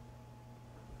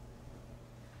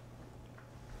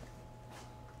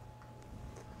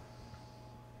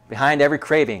 Behind every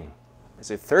craving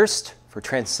is a thirst for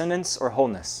transcendence or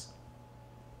wholeness.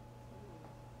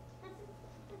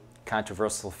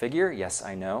 Controversial figure, yes,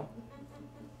 I know.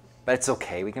 But it's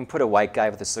okay. We can put a white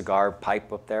guy with a cigar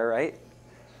pipe up there, right?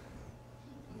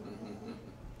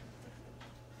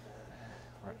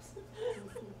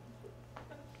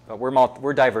 but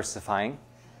we're diversifying.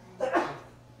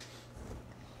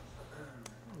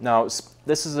 Now,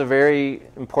 this is a very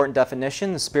important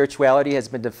definition. Spirituality has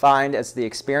been defined as the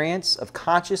experience of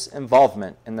conscious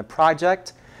involvement in the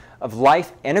project of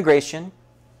life integration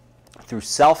through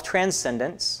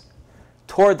self-transcendence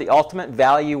toward the ultimate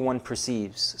value one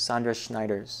perceives. Sandra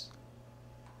Schneider's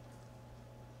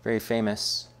very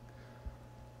famous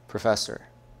professor.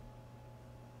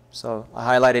 So I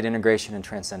highlighted integration and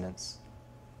transcendence.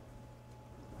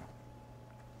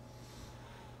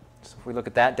 So if we look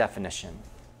at that definition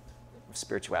of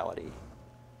spirituality,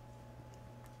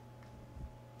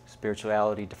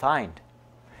 spirituality defined.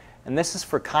 And this is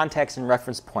for context and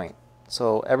reference point.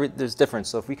 So there's difference.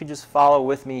 So if we could just follow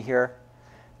with me here,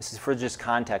 this is for just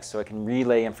context, so I can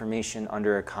relay information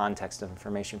under a context of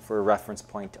information for a reference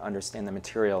point to understand the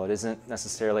material. It isn't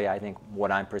necessarily, I think,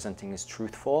 what I'm presenting is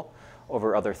truthful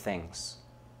over other things.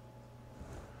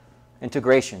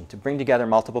 Integration, to bring together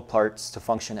multiple parts to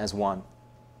function as one.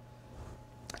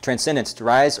 Transcendence, to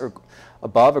rise or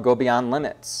above or go beyond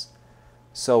limits.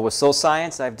 So with soul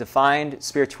science, I've defined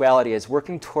spirituality as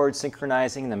working towards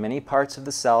synchronizing the many parts of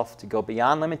the self to go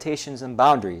beyond limitations and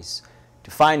boundaries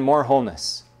to find more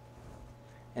wholeness,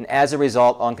 and as a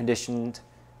result, unconditioned,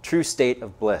 true state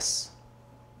of bliss.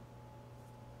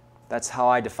 That's how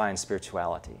I define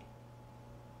spirituality.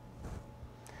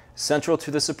 Central to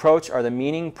this approach are the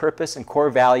meaning, purpose, and core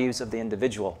values of the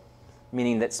individual,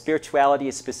 meaning that spirituality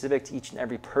is specific to each and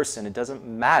every person. It doesn't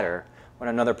matter what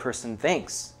another person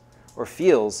thinks or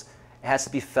feels. It has to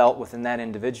be felt within that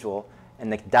individual,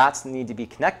 and the dots need to be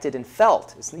connected and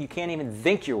felt. You can't even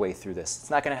think your way through this. It's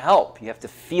not going to help. You have to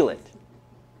feel it.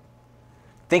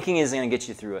 Thinking isn't going to get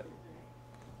you through it.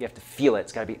 You have to feel it.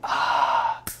 It's got to be,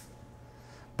 ah.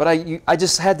 But I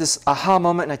just had this aha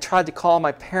moment, and I tried to call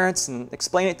my parents and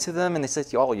explain it to them, and they said,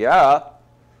 oh, yeah.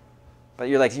 But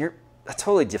you're like, you're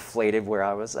totally deflated where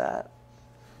I was at.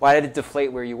 Why did it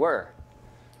deflate where you were?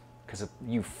 Because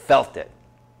you felt it.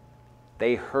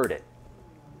 They heard it.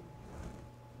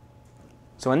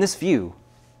 So in this view,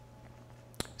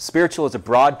 spiritual is a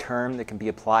broad term that can be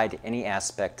applied to any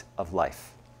aspect of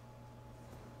life.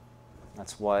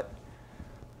 That's what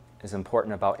is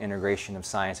important about integration of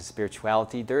science and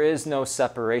spirituality. There is no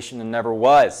separation and never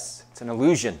was. It's an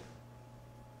illusion.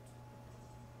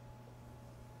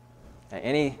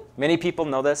 Many people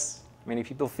know this. Many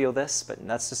people feel this, but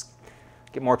let's just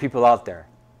get more people out there.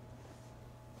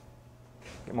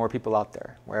 Get more people out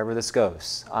there, wherever this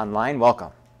goes. Online,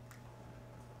 welcome.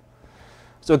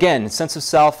 So again, sense of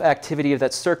self, activity of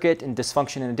that circuit, and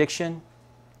dysfunction and addiction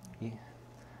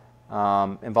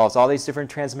involves all these different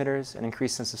transmitters. An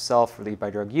increased sense of self relieved by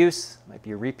drug use. Might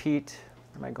be a repeat.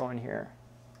 Where am I going here?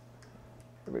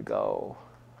 Here we go.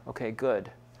 Okay, good.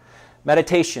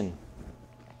 Meditation,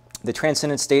 the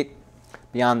transcendent state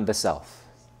beyond the self.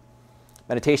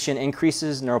 Meditation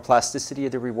increases neuroplasticity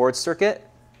of the reward circuit,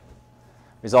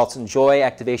 results in joy,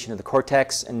 activation of the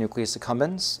cortex and nucleus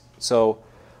accumbens. So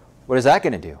what is that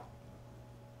going to do?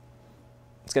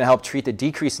 It's going to help treat the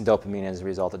decrease in dopamine as a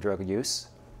result of drug use,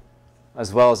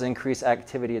 as well as increase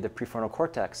activity of the prefrontal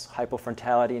cortex,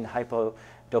 hypofrontality and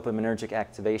hypodopaminergic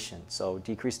activation. So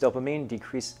decreased dopamine,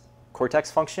 decreased cortex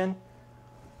function.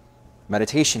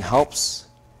 Meditation helps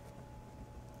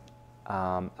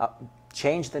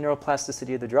change the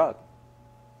neuroplasticity of the drug.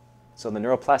 So the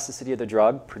neuroplasticity of the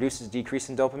drug produces decrease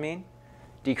in dopamine,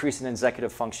 decrease in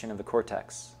executive function of the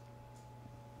cortex.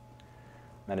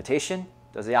 Meditation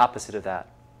does the opposite of that.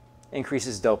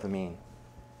 Increases dopamine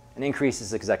and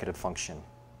increases executive function.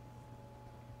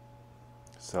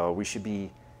 So we should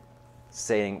be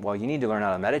saying, well, you need to learn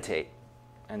how to meditate.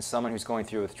 And someone who's going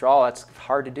through withdrawal, that's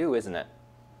hard to do, isn't it?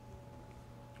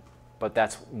 But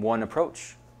that's one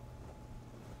approach.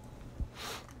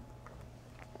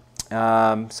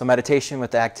 So meditation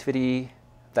with the activity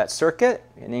of that circuit,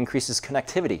 and increases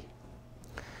connectivity.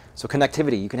 So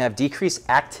connectivity, you can have decreased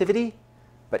activity,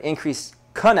 but increased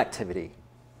connectivity.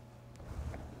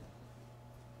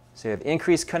 So you have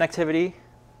increased connectivity,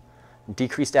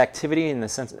 decreased activity in the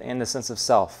sense of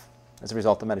self as a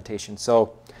result of meditation.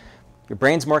 So your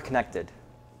brain's more connected.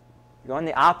 You're going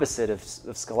the opposite of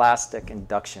scholastic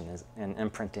induction and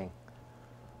imprinting,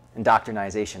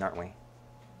 indoctrinization, aren't we,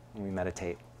 when we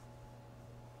meditate?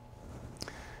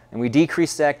 And we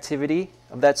decrease the activity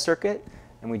of that circuit,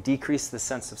 and we decrease the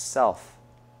sense of self,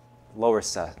 lower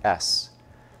S.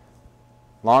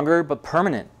 Longer but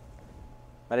permanent.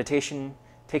 Meditation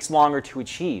takes longer to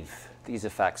achieve these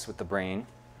effects with the brain,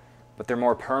 but they're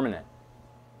more permanent.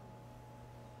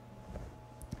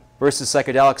 Versus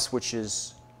psychedelics, which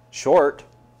is short,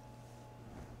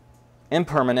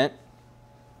 impermanent,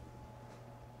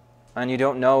 And you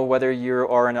don't know whether you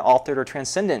are in an altered or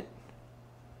transcendent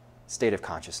state of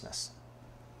consciousness.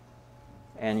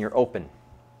 And you're open.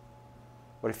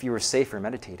 What if you were safer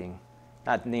meditating?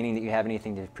 Not meaning that you have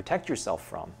anything to protect yourself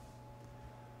from,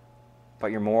 but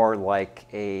you're more like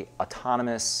a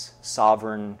autonomous,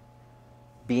 sovereign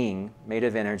being made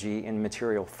of energy in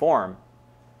material form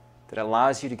that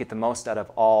allows you to get the most out of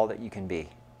all that you can be.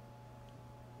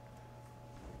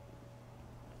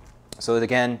 So that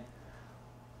again,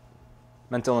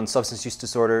 mental and substance use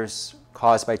disorders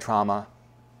caused by trauma,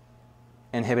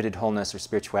 inhibited wholeness or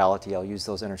spirituality, I'll use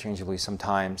those interchangeably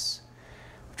sometimes.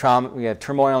 Trauma, we have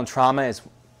turmoil and trauma is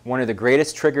one of the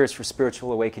greatest triggers for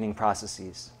spiritual awakening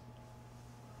processes,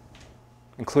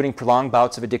 including prolonged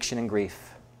bouts of addiction and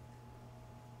grief.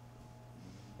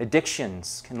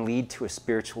 Addictions can lead to a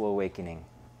spiritual awakening.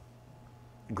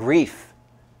 Grief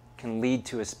can lead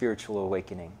to a spiritual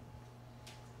awakening.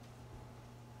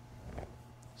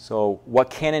 So what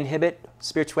can inhibit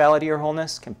spirituality or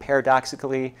wholeness can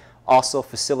paradoxically also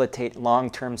facilitate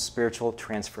long-term spiritual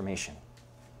transformation.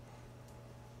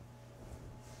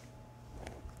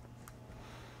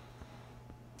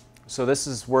 So this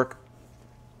is work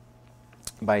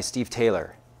by Steve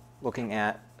Taylor, looking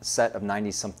at a set of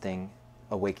 90-something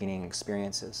awakening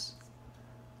experiences.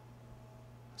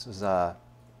 This was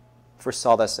first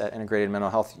saw this at Integrated Mental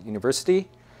Health University.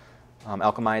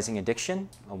 Alchemizing Addiction,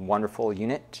 a wonderful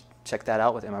unit. Check that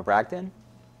out with Emma Bragdon.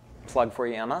 Plug for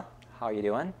you, Emma. How are you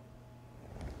doing?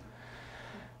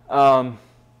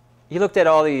 He looked at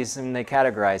all these and they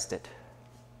categorized it.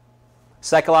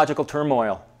 Psychological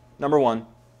turmoil, number 1.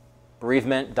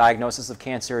 Bereavement, diagnosis of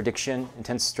cancer, addiction,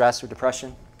 intense stress or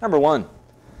depression. Number 1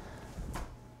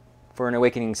 for an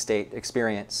awakening state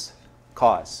experience,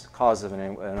 cause of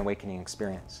an awakening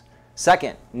experience.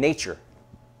 2nd, nature.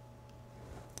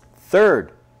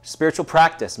 3rd, spiritual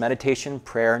practice, meditation,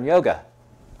 prayer, and yoga.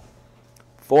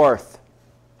 4th,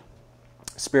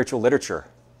 spiritual literature.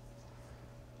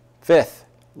 5th,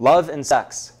 love and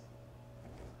sex.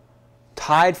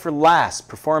 Tied for last,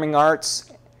 performing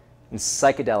arts and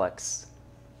psychedelics.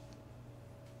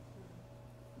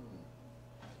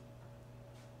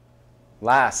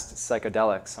 Last,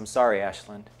 psychedelics. I'm sorry,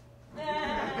 Ashland.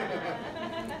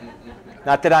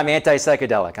 Not that I'm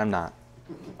anti-psychedelic, I'm not.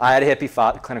 I had a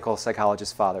hippie clinical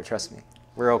psychologist father, trust me.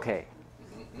 We're okay.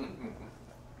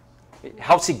 It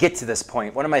helps you get to this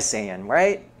point. What am I saying,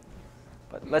 right?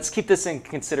 But let's keep this in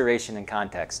consideration and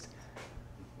context.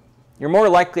 You're more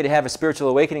likely to have a spiritual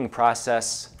awakening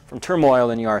process from turmoil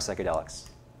than you are psychedelics.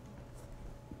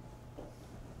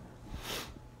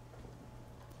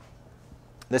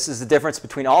 This is the difference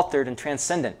between altered and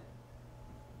transcendent.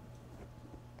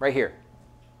 Right here.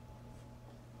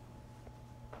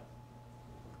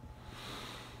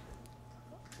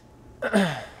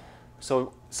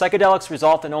 So psychedelics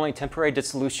result in only temporary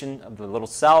dissolution of the little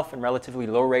self and relatively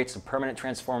low rates of permanent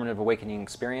transformative awakening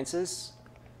experiences,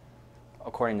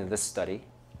 according to this study.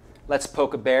 Let's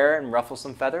poke a bear and ruffle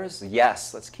some feathers?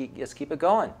 Yes, let's keep it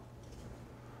going.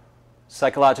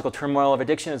 Psychological turmoil of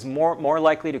addiction is more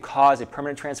likely to cause a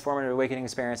permanent transformative awakening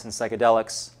experience than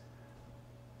psychedelics.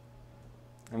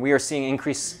 And we are seeing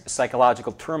increased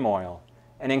psychological turmoil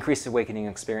and increased awakening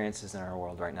experiences in our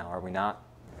world right now, are we not?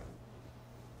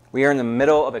 We are in the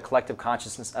middle of a collective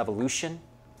consciousness evolution,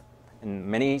 and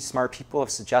many smart people have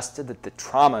suggested that the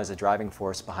trauma is a driving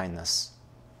force behind this.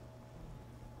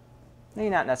 It may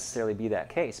not necessarily be that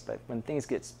case, but when things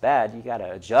get bad, you got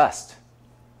to adjust.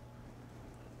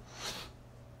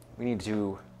 We need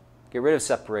to get rid of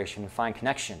separation and find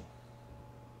connection.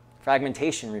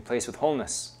 Fragmentation replaced with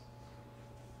wholeness.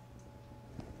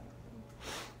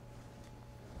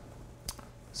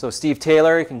 So Steve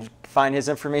Taylor, you can find his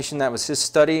information. That was his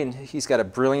study, and he's got a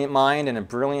brilliant mind and a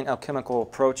brilliant alchemical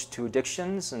approach to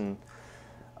addictions and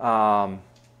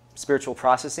spiritual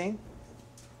processing.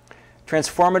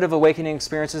 Transformative awakening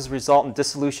experiences result in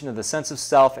dissolution of the sense of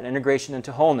self and integration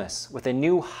into wholeness with a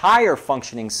new higher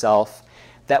functioning self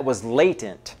that was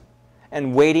latent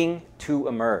and waiting to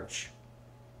emerge.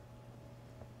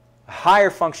 A higher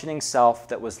functioning self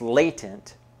that was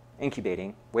latent,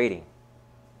 incubating, waiting.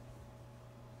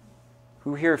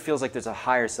 Who here feels like there's a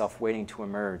higher self waiting to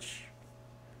emerge?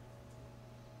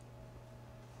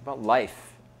 What about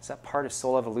life? Is that part of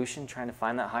soul evolution, trying to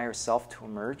find that higher self to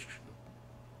emerge?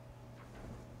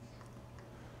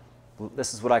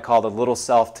 This is what I call the little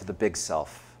self to the big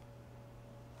self.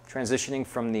 Transitioning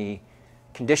from the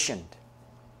conditioned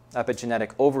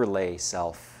epigenetic overlay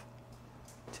self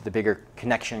to the bigger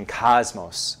connection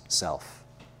cosmos self,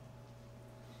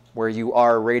 where you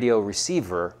are a radio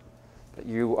receiver, but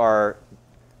you are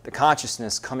the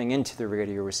consciousness coming into the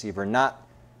radio receiver, not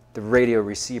the radio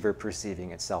receiver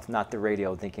perceiving itself, not the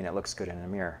radio thinking it looks good in a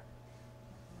mirror.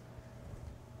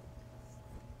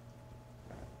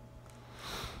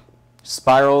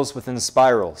 Spirals within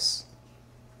spirals.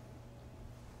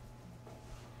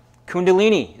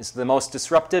 Kundalini is the most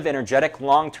disruptive, energetic,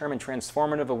 long-term, and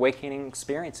transformative awakening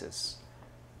experiences.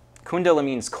 Kundala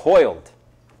means coiled,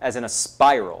 as in a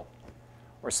spiral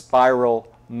or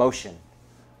spiral motion.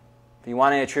 If you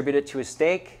want to attribute it to a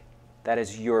stake, that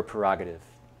is your prerogative.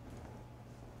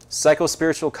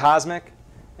 Psychospiritual, cosmic,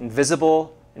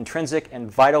 invisible, intrinsic,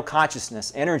 and vital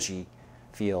consciousness energy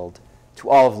field to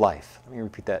all of life. Let me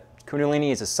repeat that.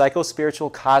 Kundalini is a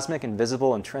psychospiritual, cosmic,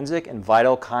 invisible, intrinsic, and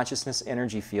vital consciousness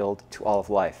energy field to all of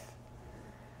life.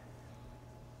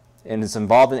 And it's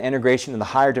involved in the integration of the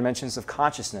higher dimensions of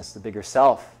consciousness, the bigger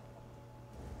self.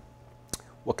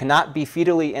 What cannot be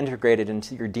fetally integrated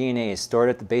into your DNA is stored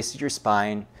at the base of your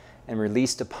spine and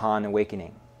released upon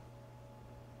awakening.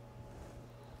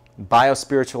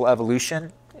 Biospiritual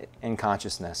evolution in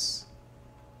consciousness.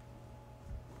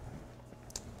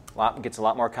 Gets a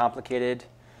lot more complicated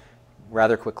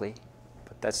rather quickly,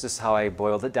 but that's just how I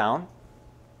boiled it down.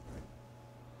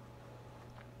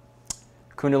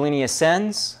 Kundalini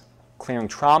ascends, clearing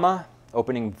trauma,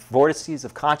 opening vortices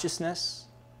of consciousness,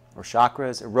 or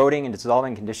chakras, eroding and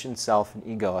dissolving conditioned self and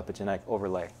ego epigenetic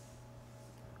overlay.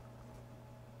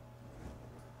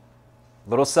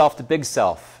 Little self to big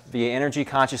self via energy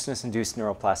consciousness-induced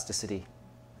neuroplasticity.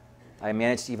 I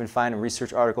managed to even find a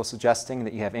research article suggesting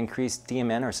that you have increased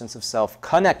DMN, or sense of self,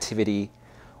 connectivity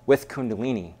with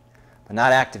Kundalini, but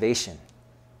not activation.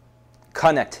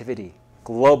 Connectivity,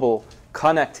 global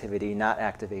connectivity, not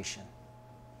activation.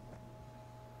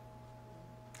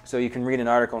 So you can read an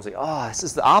article and say, oh, this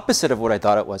is the opposite of what I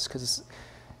thought it was, because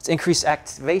it's increased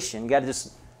activation. You got to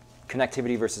just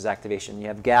connectivity versus activation. You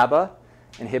have GABA,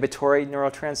 inhibitory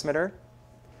neurotransmitter,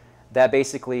 that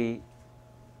basically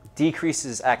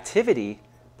decreases activity,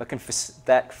 but can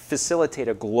facilitate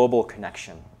a global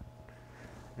connection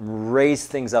and raise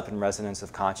things up in resonance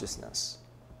of consciousness,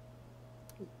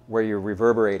 where you're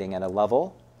reverberating at a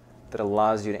level that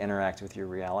allows you to interact with your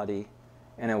reality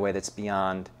in a way that's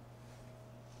beyond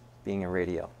being a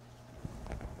radio.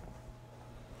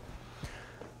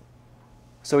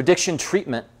 So addiction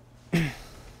treatment,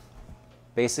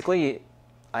 basically,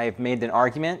 I've made an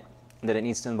argument that it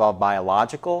needs to involve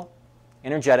biological,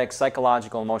 energetic,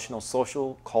 psychological, emotional,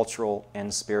 social, cultural,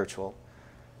 and spiritual.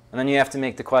 And then you have to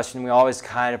make the question, we always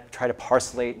kind of try to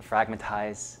parcelate and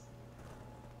fragmentize.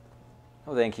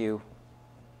 Oh, thank you.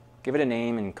 Give it a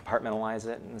name and compartmentalize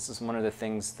it. And this is one of the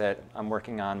things that I'm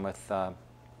working on with a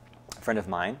friend of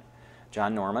mine,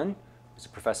 John Norman, who's a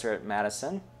professor at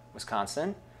Madison,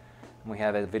 Wisconsin. And we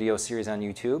have a video series on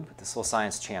YouTube, the Soul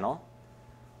Science channel.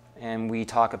 And we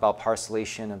talk about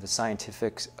parcellation of the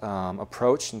scientific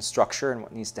approach and structure and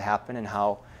what needs to happen and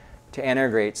how to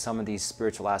integrate some of these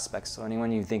spiritual aspects. So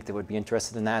anyone you think that would be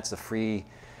interested in that, it's a free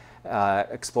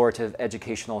explorative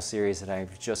educational series that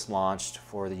I've just launched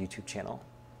for the YouTube channel.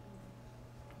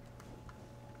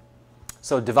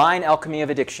 So divine alchemy of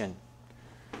addiction.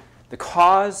 The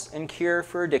cause and cure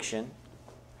for addiction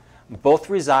both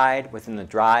reside within the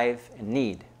drive and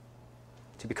need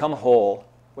to become whole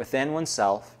within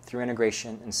oneself through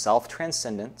integration and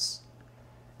self-transcendence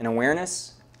and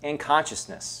awareness and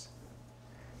consciousness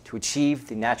to achieve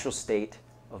the natural state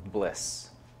of bliss.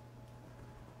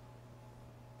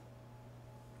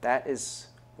 That is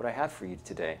what I have for you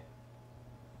today.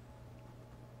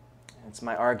 It's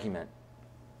my argument,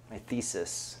 my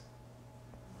thesis.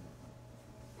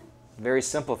 Very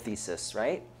simple thesis,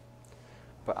 right?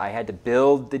 But I had to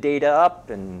build the data up,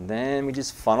 and then we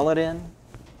just funnel it in,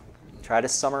 try to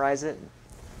summarize it,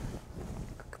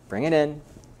 bring it in,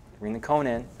 bring the cone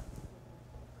in.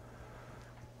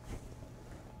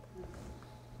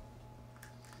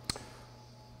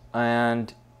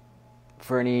 And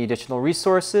for any additional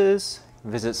resources,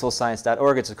 visit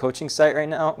soulscience.org. It's a coaching site right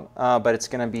now, but it's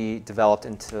going to be developed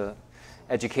into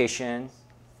education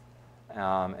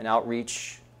and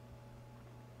outreach.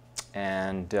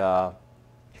 And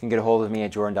you can get a hold of me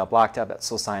at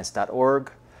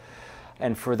jordan.blacktop@soulscience.org.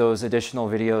 And for those additional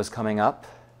videos coming up,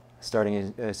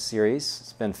 starting a series,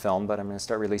 it's been filmed, but I'm going to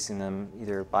start releasing them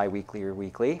either bi-weekly or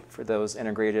weekly for those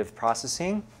integrative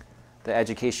processing. The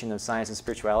education of science and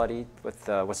spirituality with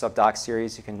the What's Up Doc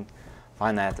series, you can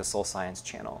find that at the Soul Science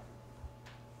channel.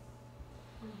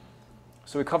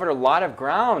 So we covered a lot of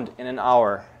ground in an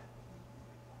hour.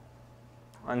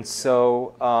 And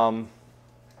so,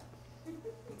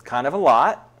 kind of a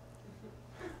lot.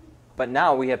 But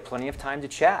now we have plenty of time to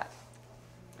chat.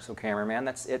 So cameraman,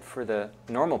 that's it for the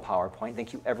normal PowerPoint.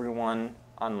 Thank you everyone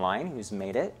online who's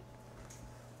made it.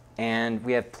 And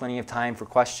we have plenty of time for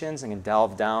questions and can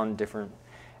delve down different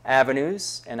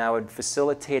avenues. And I would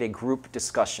facilitate a group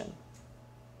discussion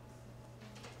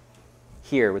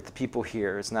here with the people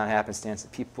here. It's not happenstance. The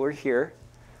people are here.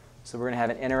 So we're going to have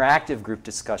an interactive group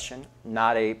discussion,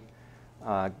 not a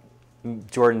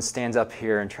Jordan stands up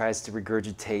here and tries to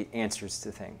regurgitate answers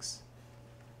to things.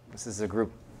 This is a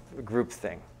group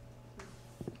thing.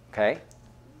 Okay?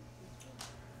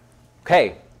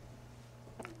 Okay.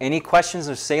 Any questions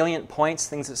or salient points,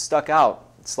 things that stuck out?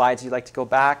 Slides you'd like to go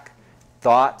back?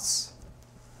 Thoughts?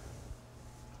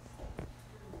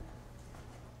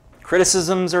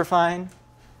 Criticisms are fine.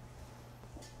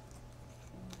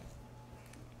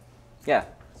 Yeah.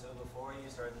 So before you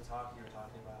started the talk, you were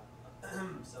talking about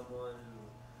someone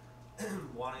who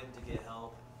wanted to get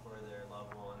help for their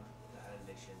loved one that had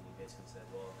addiction. You basically said,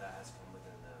 well, that has come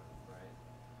within them, right?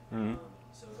 Mm-hmm.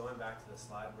 So going back to the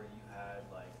slide where you had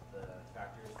like the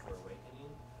factors for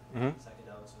awakening, Mm-hmm.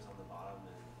 psychedelics was on the bottom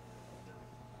and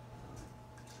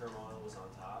turmoil was on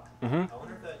top. Mm-hmm. I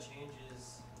wonder if that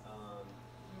changes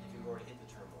if you've already hit the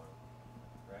turmoil,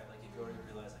 right? Like if you already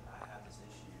realize like I have this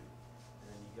issue, and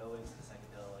then you go into the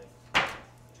psychedelic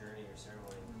journey or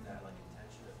ceremony with that like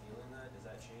intention of feeling that, does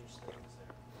that change things? Or?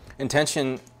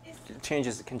 Intention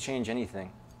can change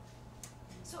anything.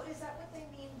 So is that what they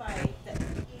mean by that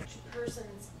each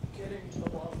person's getting to the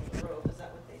walls of the rope? Is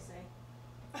that what they say?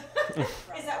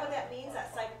 Is that what that means?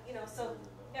 That's like, so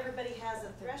everybody has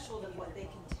a threshold of what they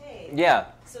can take. Yeah.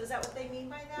 So is that what they mean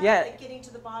by that? Yeah. Like getting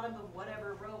to the bottom of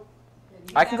whatever rope?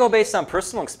 I can go based on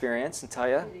personal experience and tell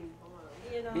you.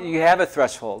 You You have a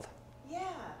threshold. Yeah.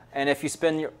 And if you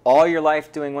spend all your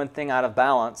life doing one thing out of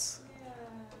balance, Yeah.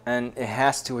 and it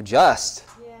has to adjust,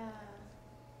 Yeah.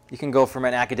 you can go from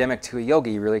an academic to a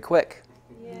yogi really quick.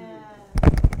 Yeah.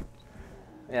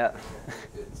 Yeah.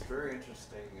 It's very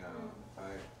interesting. I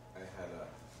had a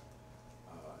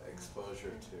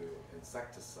exposure to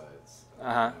insecticides when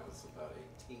I was about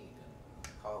 18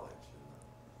 in college.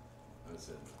 I was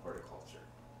in horticulture.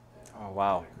 And Oh,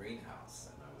 wow. in a greenhouse,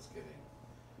 and I was getting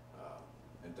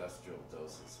industrial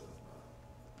doses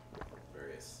of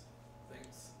various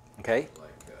things Okay.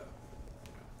 like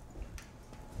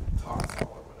Toxol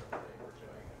or whatever they were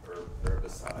doing,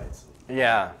 herbicides, and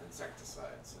Yeah.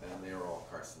 insecticides, and they were all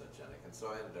carcinogenic. And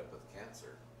so I ended up with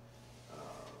cancer.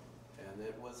 And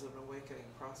it was an awakening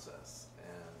process.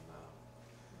 And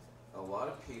a lot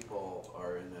of people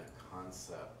are in a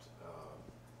concept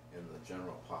in the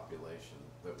general population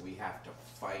that we have to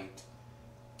fight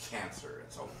cancer.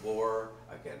 It's a war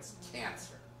against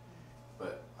cancer.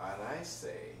 But what I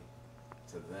say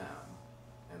to them,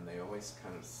 and they always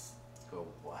kind of go,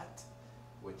 what?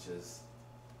 Which is,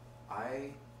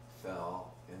 I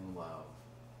fell in love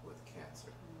with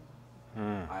cancer.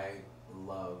 I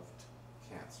loved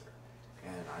cancer.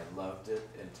 And I loved it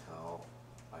until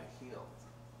I healed.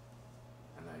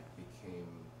 And I became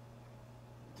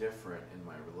different in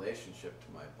my relationship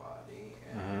to my body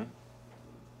and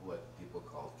what people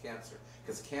call cancer.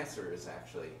 Because cancer is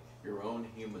actually your own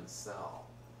human cell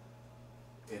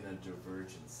in a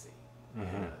divergency,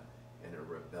 in a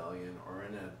rebellion, or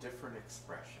in a different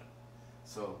expression.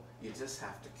 So you just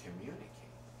have to communicate.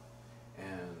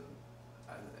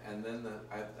 And then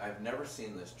I've never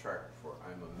seen this chart before.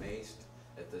 I'm amazed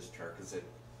at this chart because it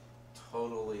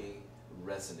totally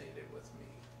resonated with me.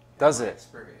 Does my it?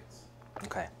 Experience.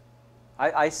 Okay.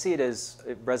 I see it as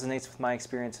it resonates with my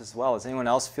experience as well. Does anyone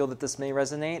else feel that this may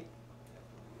resonate?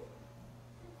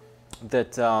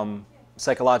 That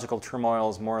psychological turmoil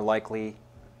is more likely?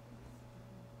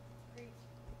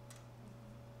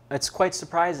 It's quite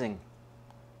surprising.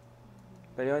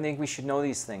 But I don't think we should know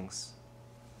these things.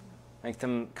 Make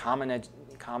them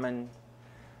common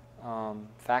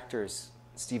factors.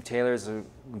 Steve Taylor is a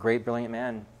great, brilliant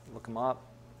man. Look him up.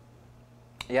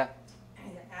 Yeah.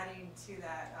 And adding to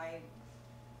that, I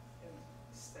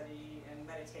study and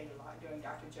meditate a lot doing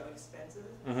Dr. Joe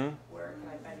Dispenza's work, and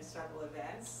I've been to several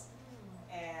events,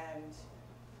 and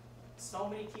so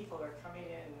many people are coming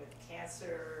in with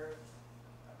cancer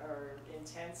or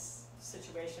intense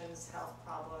situations, health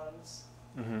problems,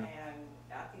 and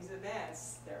at these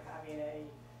events, they're having a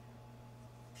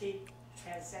peak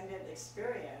transcendent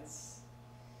experience,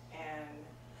 and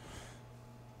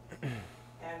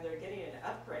they're getting an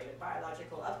upgrade, a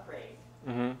biological upgrade,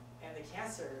 and the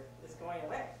cancer is going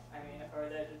away. I mean, or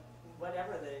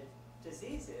whatever the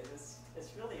disease is,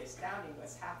 it's really astounding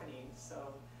what's happening.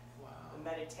 So, the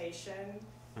meditation,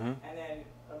 and then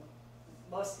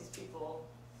most of these people,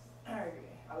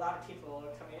 a lot of people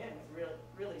are coming in with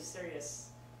really serious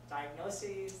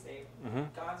diagnoses. They've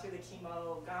gone through the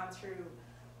chemo, gone through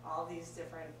all these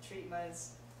different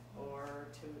treatments, or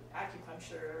to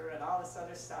acupuncture and all this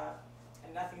other stuff,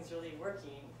 and nothing's really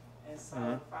working. And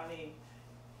so finally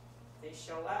they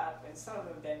show up, and some of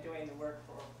them have been doing the work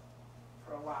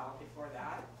for a while before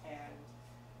that, and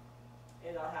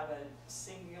it'll have a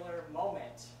singular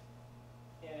moment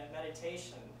in a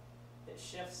meditation that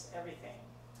shifts everything.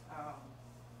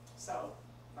 So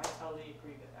I totally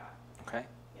agree with that. Okay.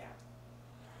 Yeah.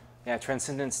 Yeah,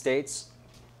 transcendent states.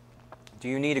 Do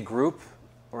you need a group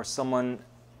or someone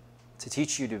to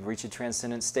teach you to reach a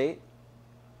transcendent state?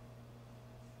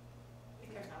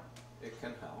 It can help. It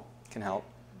can help. Can help.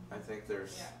 I think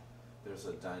there's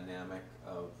a dynamic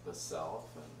of the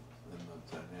self, and then the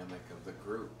dynamic of the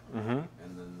group, and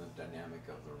then the dynamic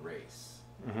of the race.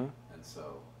 And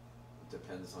so it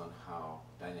depends on how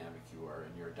dynamic you are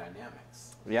in your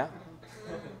dynamics. Yeah,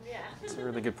 Yeah. that's a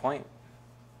really good point.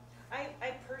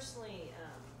 I personally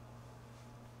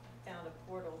found a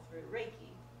portal through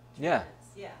Reiki. Yeah.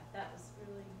 treatments. Yeah, that was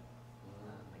really,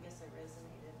 I guess I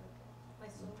resonated with my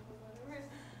soul or whatever.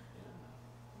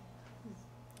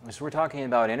 So we're talking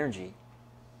about energy.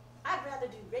 I'd rather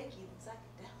do Reiki than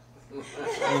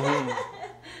psychedelics.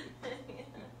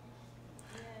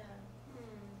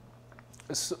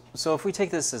 So if we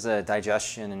take this as a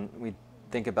digestion and we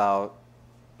think about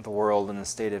the world and the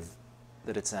state of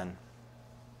that it's in,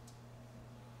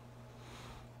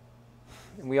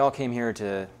 we all came here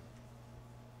to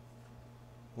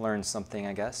learn something,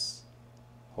 I guess.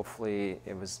 Hopefully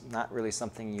it was not really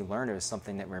something you learned, it was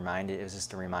something that reminded, it was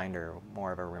just a reminder,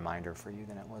 more of a reminder for you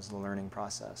than it was the learning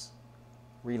process.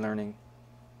 Relearning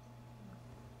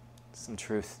some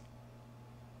truth.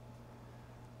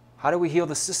 How do we heal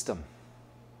the system?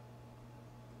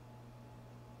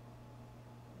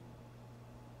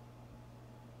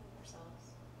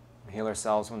 We heal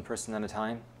ourselves one person at a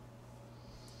time.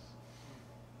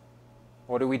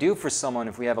 What do we do for someone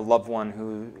if we have a loved one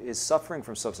who is suffering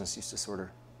from substance use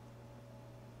disorder?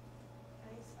 I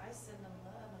send them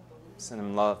love and believe. Send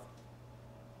them love.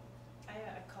 I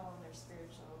call them their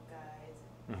spiritual guides.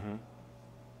 Mm-hmm.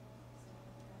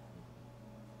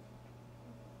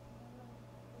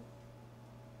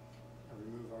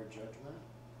 Remove our judgment,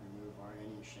 remove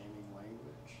any shaming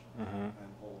language, and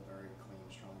hold very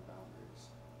clean, strong boundaries.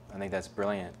 I think that's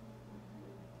brilliant.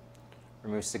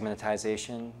 Remove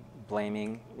stigmatization,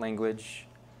 blaming language,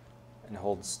 and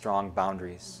hold strong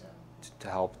boundaries to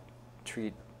help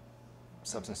treat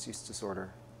substance use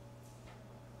disorder.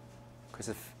 Because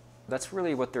if that's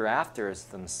really what they're after, is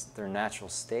their natural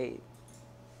state.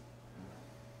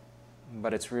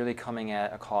 But it's really coming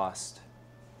at a cost.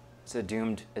 It's a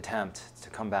doomed attempt to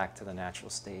come back to the natural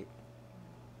state.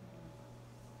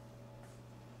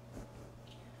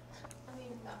 I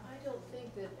mean, I don't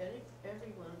think that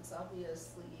everyone's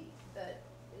obviously that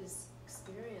is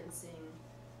experiencing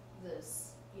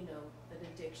this, you know, an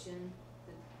addiction,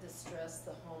 the stress,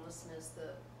 the homelessness,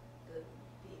 the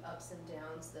ups and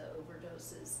downs, the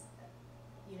overdoses,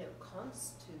 you know,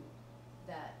 comes to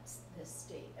this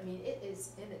state. I mean, it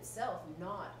is in itself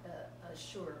not a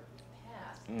sure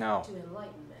path to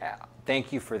enlightenment.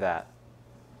 Thank you for that.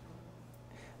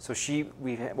 So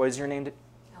what is your name?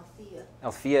 Althea.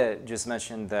 Althea just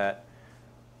mentioned that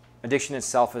addiction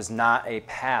itself is not a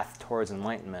path towards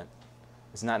enlightenment.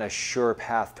 It's not a sure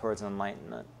path towards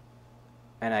enlightenment.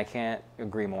 And I can't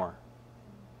agree more.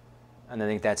 And I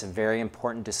think that's a very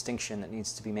important distinction that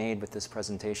needs to be made with this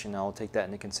presentation. I'll take that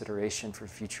into consideration for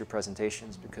future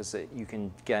presentations because you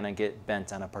can kind of get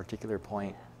bent on a particular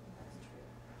point.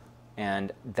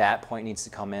 And that point needs to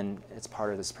come in as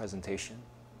part of this presentation.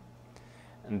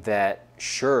 And that,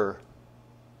 sure,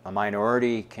 a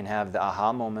minority can have the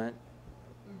aha moment,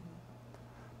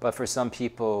 but for some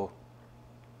people,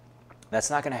 that's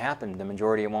not going to happen. The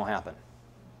majority, it won't happen.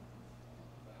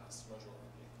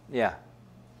 Yeah.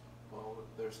 Well,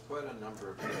 there's quite a number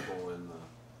of people in the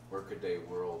workaday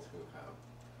world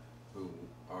who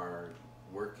are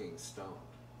working stoned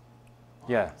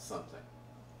on something,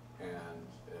 and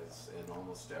it's in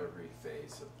almost every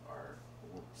phase of our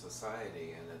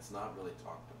society, and it's not really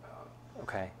talked about.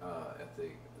 Okay. At the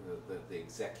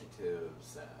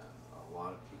executives and a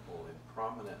lot of people in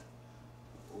prominent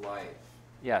life.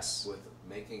 Yes. With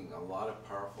making a lot of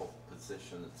powerful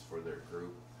positions for their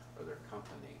group or their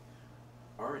company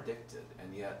are addicted,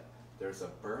 and yet there's a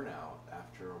burnout.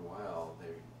 After a while,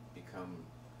 they become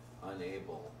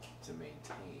unable to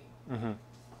maintain.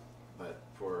 But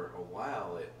for a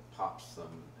while, it pops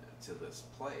them to this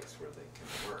place where they can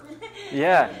work.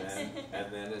 Yeah.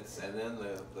 And then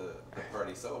the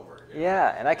party's over.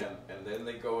 Yeah, and and then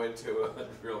they go into a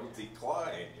real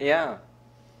decline.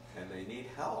 And they need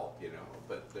help,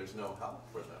 but there's no help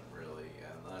for them really,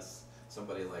 unless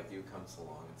somebody like you comes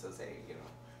along and says, hey, you know,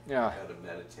 Yeah. you've got to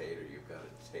meditate or you've got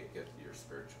to take it to your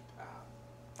spiritual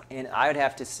path. And I would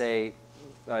have to say,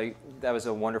 that was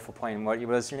a wonderful point. What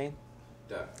was your name?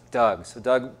 Doug. Doug. So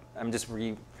Doug, I'm just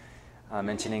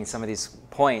mentioning some of these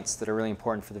points that are really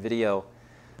important for the video,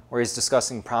 where he's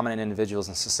discussing prominent individuals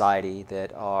in society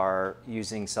that are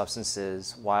using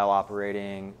substances while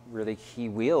operating really key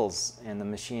wheels in the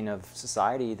machine of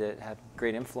society that have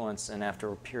great influence, and after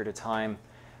a period of time,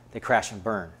 they crash and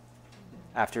burn.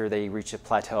 After they reach a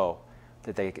plateau,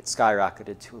 that they get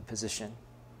skyrocketed to a position.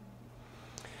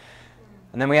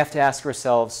 And then we have to ask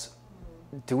ourselves,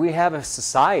 do we have a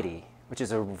society, which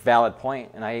is a valid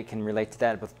point, and I can relate to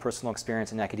that with personal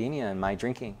experience in academia and my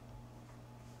drinking.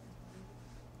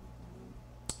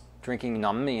 Drinking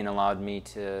numbed me and allowed me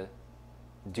to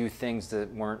do things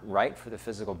that weren't right for the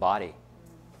physical body.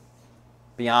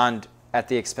 Beyond, at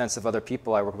the expense of other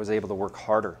people, I was able to work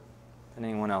harder than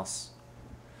anyone else.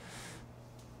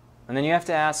 And then you have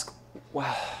to ask,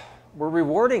 well, we're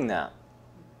rewarding that.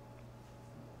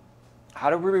 How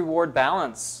do we reward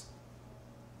balance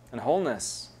and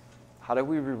wholeness? How do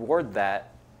we reward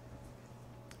that?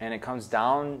 And it comes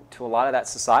down to a lot of that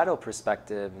societal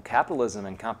perspective, and capitalism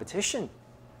and competition.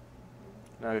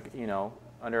 You know,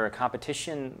 under a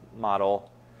competition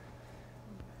model,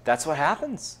 that's what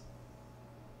happens.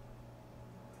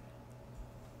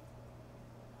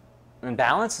 And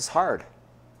balance is hard.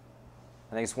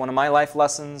 I think it's one of my life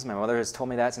lessons. My mother has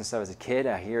told me that since I was a kid.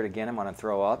 I hear it again. I'm going to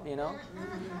throw up, you know.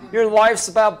 Your life's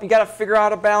about, you got to figure out how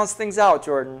to balance things out,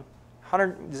 Jordan.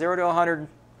 0 to 100.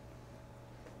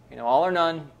 You know, all or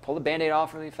none. Pull the Band-Aid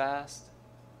off really fast.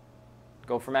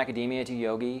 Go from academia to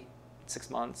yogi. 6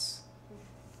 months.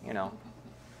 You know.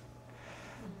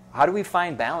 How do we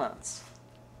find balance?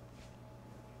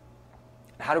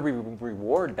 How do we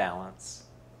reward balance?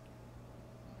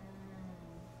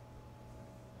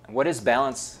 What is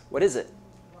balance? What is it?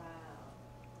 Wow.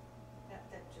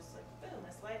 That just like, boom,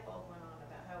 this light bulb went on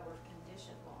about how we're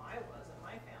conditioned. Well, I was in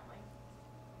my family.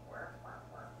 Work.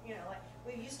 You know, like,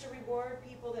 we used to reward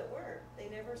people that worked. They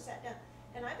never sat down.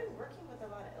 And I've been working with a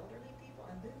lot of elderly people,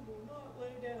 and they will not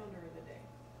lay down during the day.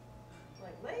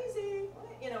 Like, lazy.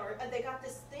 You know, or they got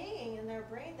this thing in their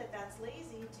brain that that's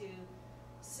lazy to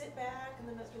sit back and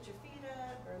then let's put your feet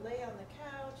up, or lay on the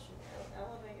couch, and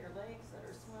elevate your legs that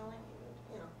are swelling,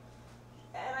 you know.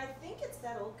 And I think it's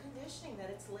that old conditioning that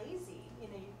it's lazy. You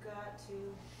know, you've got to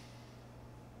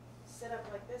sit up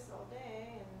like this all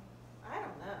day, and I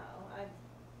don't know.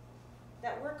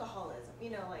 That workaholism,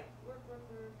 you know, like work,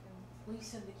 and Well, you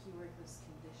said the key word was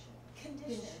condition.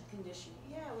 Conditioning.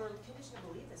 Yeah, we're conditioned to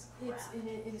believe this crap.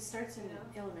 It starts in You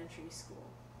know? elementary school.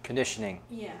 Conditioning.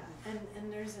 Yeah,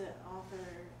 and there's an author,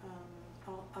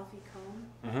 Alfie Kohn,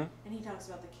 and he talks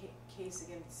about the case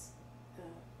against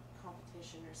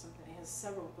competition or something. He has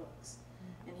several books,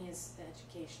 and his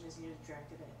education is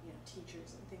directed at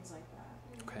teachers and things like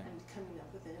that, Okay. and coming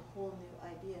up with a whole new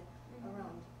idea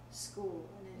around school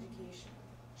and education,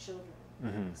 children.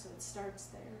 So it starts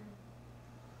there.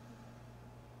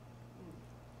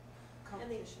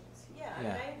 Competitions. Yeah, I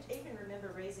mean, I even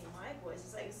remember raising my boys.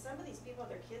 It's like some of these people have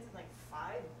their kids in like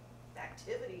 5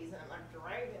 activities, and I'm like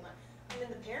driving. I mean,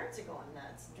 the parents are going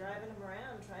nuts, driving them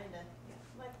around, trying to.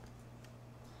 I'm like,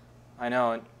 I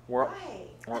know. why?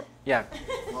 Yeah.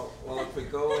 Well, if we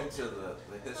go into the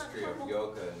history of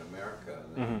yoga in America,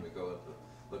 and then we go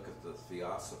look at the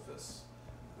Theosophists,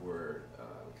 were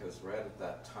because right at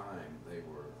that time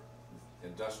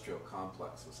industrial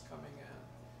complex was coming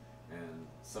in, and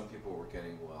some people were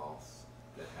getting wealth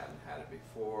that hadn't had it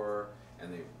before,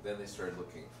 and then they started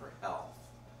looking for health.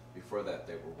 Before that,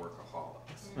 they were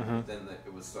workaholics. Then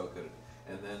it was so good,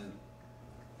 and then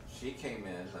she came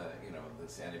in,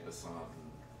 this Annie Besant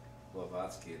and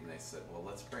Blavatsky, and they said, well,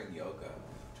 let's bring yoga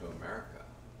to America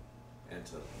and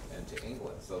to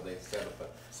England. So they set up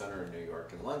a center in New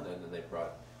York and London, and they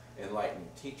brought enlightened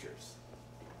teachers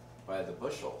by the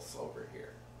bushels over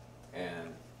here.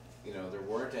 And there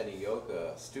weren't any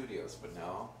yoga studios, but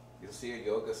now you'll see a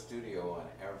yoga studio on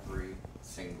every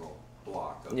single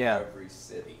block of every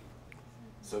city.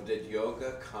 So did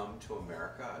yoga come to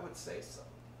America? I would say so.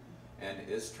 And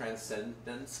is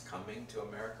transcendence coming to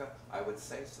America? I would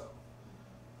say so.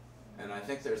 And I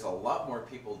think there's a lot more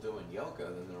people doing yoga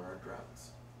than there are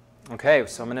drugs. Okay,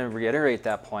 so I'm going to reiterate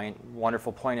that point.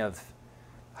 Wonderful point of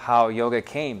how yoga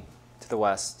came to the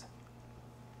West.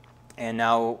 And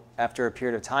now, after a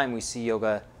period of time, we see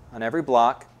yoga on every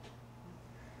block.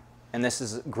 And this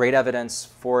is great evidence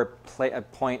for a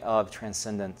point of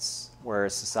transcendence, where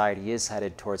society is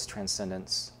headed towards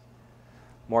transcendence.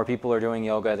 More people are doing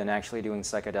yoga than actually doing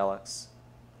psychedelics.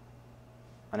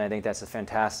 And I think that's a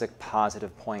fantastic,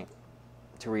 positive point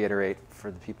to reiterate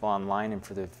for the people online and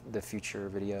for the future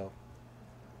video.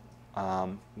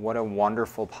 What a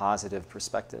wonderful, positive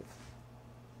perspective.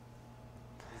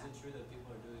 Is it true that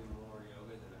people are doing more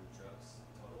yoga than drugs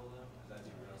total though? Because I'd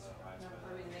be really surprised by that.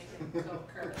 I mean, they can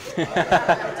co-occur.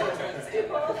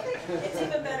 It's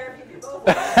even better if you do both.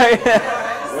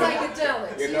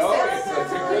 Psychedelics. You know, it's a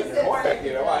good point.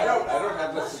 You know, I don't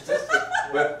have the statistics,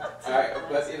 but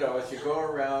you know, as you go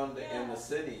around in the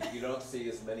city, you don't see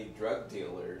as many drug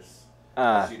dealers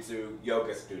as you do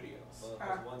yoga studios. Well,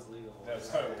 because one's legal. One's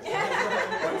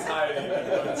hiding.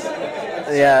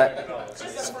 Yeah.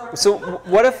 So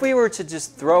what if we were to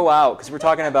just throw out, because we're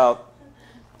talking about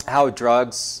how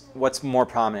drugs, what's more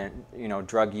prominent, you know,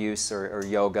 drug use or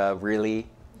yoga, really,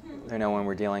 you know, when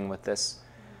we're dealing with this.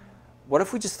 What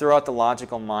if we just throw out the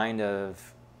logical mind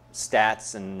of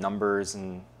stats and numbers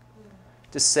and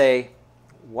just say,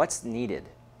 what's needed?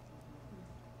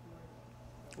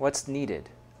 What's needed?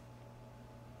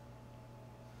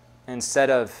 Instead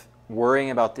of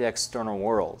worrying about the external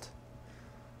world.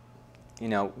 You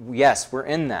know, yes, we're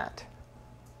in that.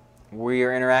 We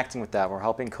are interacting with that. We're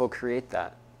helping co-create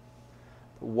that.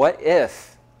 But what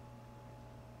if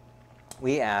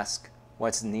we ask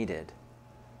what's needed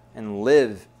and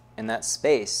live in that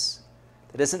space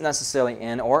that isn't necessarily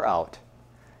in or out?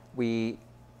 We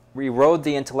erode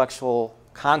the intellectual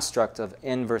construct of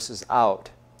in versus out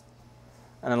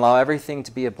and allow everything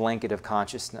to be a blanket of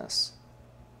consciousness.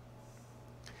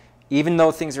 Even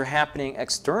though things are happening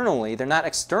externally, they're not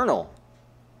external.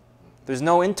 There's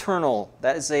no internal.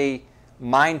 That is a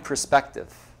mind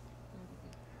perspective.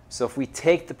 So if we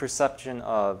take the perception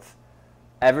of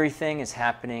everything is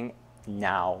happening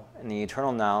now, in the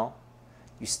eternal now,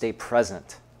 you stay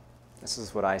present. This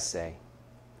is what I say.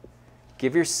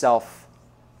 Give yourself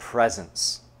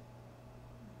presence.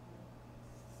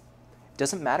 It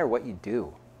doesn't matter what you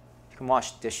do. You can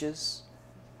wash dishes.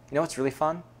 You know what's really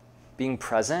fun? Being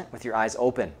present with your eyes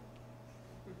open.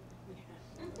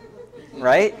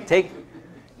 Right? Take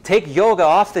yoga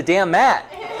off the damn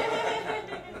mat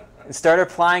and start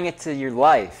applying it to your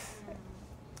life.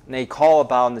 And they call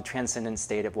about the transcendent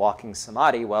state of walking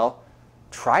samadhi. Well,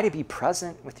 try to be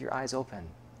present with your eyes open.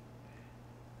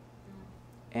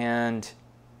 And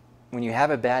when you have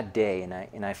a bad day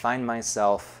and I find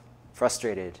myself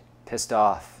frustrated, pissed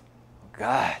off,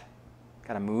 God,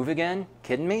 gotta move again?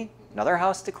 Kidding me? Another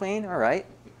house to clean? All right.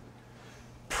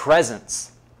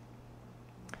 Presence.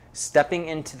 Stepping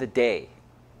into the day.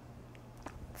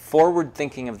 Forward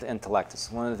thinking of the intellect is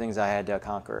one of the things I had to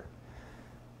conquer.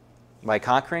 By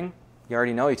conquering, you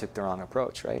already know you took the wrong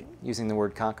approach, right? Using the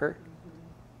word conquer.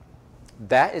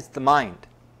 That is the mind.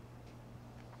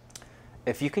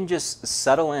 If you can just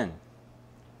settle in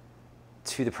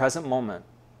to the present moment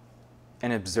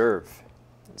and observe,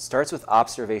 it starts with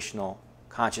observational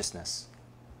consciousness,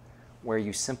 where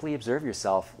you simply observe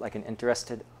yourself like an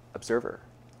interested observer.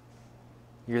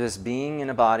 You're this being in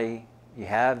a body. You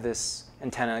have this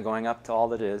antenna going up to all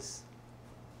that is,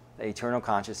 the eternal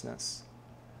consciousness.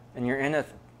 And you're in a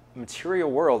material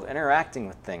world interacting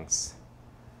with things.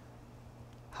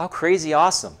 How crazy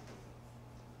awesome.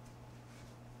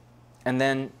 And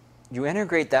then you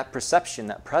integrate that perception,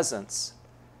 that presence,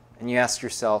 and you ask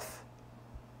yourself,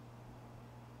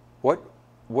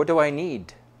 what do I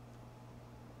need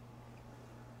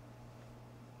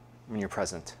when you're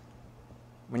present?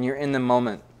 When you're in the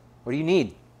moment, what do you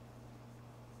need?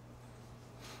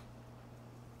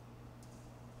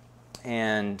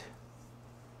 And,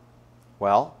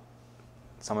 well,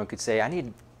 someone could say, I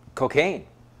need cocaine.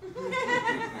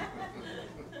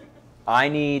 I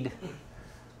need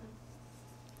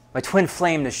my twin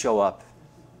flame to show up.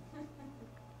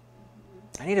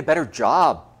 I need a better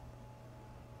job.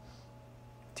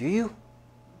 Do you?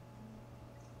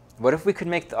 What if we could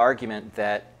make the argument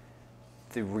that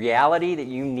the reality that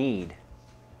you need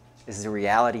is the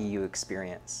reality you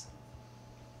experience?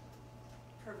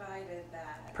 Provided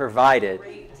that Provided. a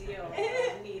great deal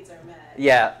of needs are met.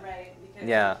 Yeah. Right? Because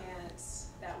Yeah. you can't,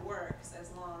 that works as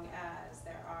long as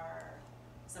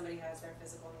somebody has their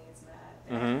physical needs met.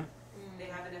 Mm-hmm. They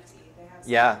have enough to eat, they have somewhere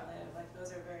Yeah. to live. Like,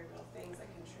 those are very real things that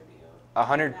contribute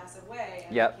 100. in a massive way.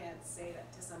 And Yep. you can't say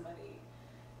that to somebody,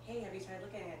 hey, have you tried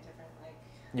looking at it different? Like,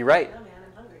 You're right. no, man,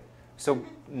 I'm hungry. So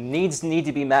needs need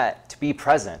to be met to be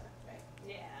present. Right.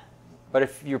 Yeah. But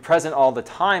if you're present all the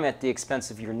time at the expense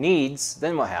of your needs,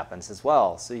 then what happens as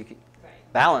well? So you can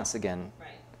Right. balance again. Right.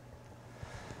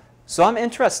 So I'm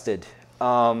interested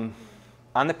on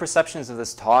the perceptions of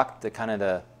this talk,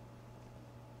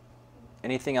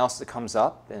 anything else that comes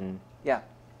up, and yeah.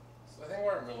 So I think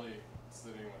where I'm really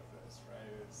sitting with this,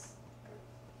 right, is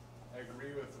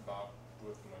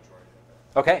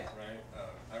Okay. Right?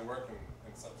 I work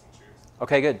in substance use.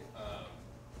 Okay, good.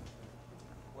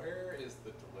 Where is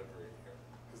the delivery here?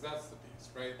 Because that's the piece,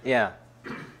 right? Yeah.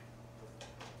 The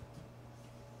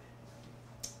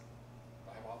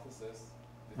hypothesis,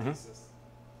 the Mhm. thesis.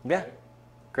 Yeah. Right?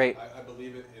 Great. I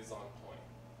believe it is on point.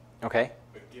 Okay.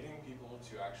 But getting people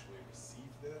to actually receive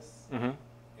this Mm-hmm.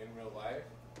 in real life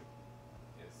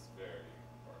is very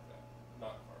far-fetched.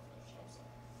 Not far-fetched, I'm sorry.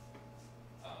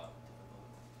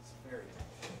 It's very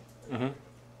difficult. Mhm.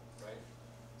 Right?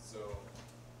 So,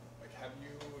 like, have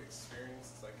you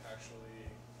experienced, like, actually,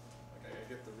 like, I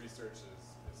get the research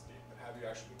is deep, but have you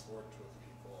actually worked with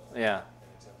people Yeah.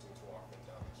 and attempting to walk them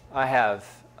down this road? I have.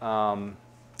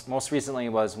 Most recently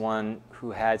was one who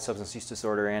had substance use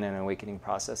disorder and an awakening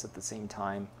process at the same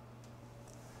time.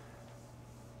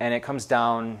 And it comes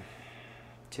down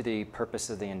to the purpose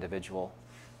of the individual.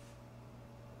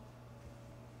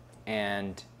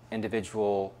 And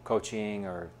individual coaching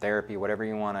or therapy, whatever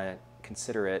you want to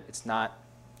consider it, it's not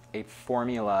a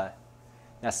formula.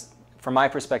 From my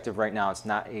perspective right now, it's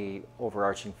not a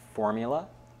overarching formula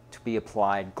to be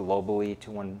applied globally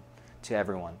to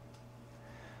everyone.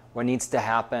 What needs to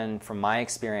happen, from my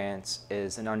experience,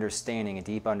 is an understanding, a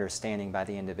deep understanding by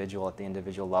the individual at the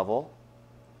individual level,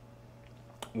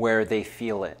 where they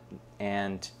feel it.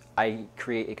 And I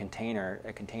create a container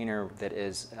that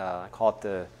is, I call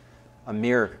it a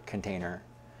mirror container,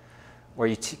 where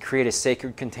you create a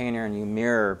sacred container and you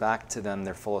mirror back to them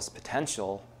their fullest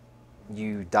potential.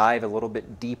 You dive a little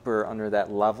bit deeper under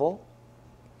that level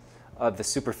of the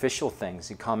superficial things.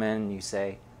 You come in and you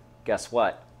say, guess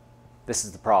what? This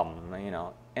is the problem, you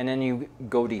know. And then you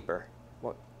go deeper.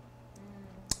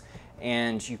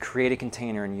 And you create a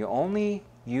container and you only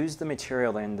use the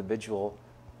material the individual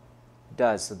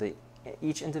does, so that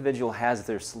each individual has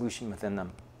their solution within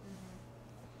them.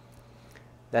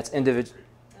 That's individual.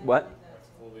 What? I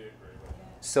fully agree with you.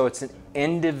 So it's an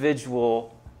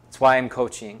individual. That's why I'm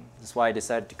coaching. That's why I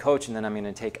decided to coach, and then I'm going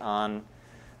to take on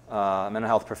a mental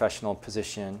health professional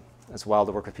position as well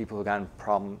to work with people who got in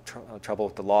trouble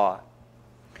with the law.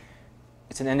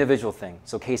 It's an individual thing.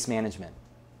 So case management,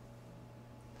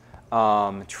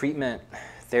 treatment,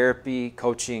 therapy,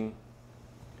 coaching,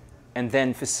 and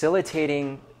then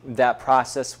facilitating that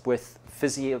process with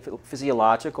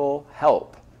physiological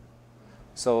help.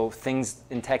 So things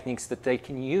and techniques that they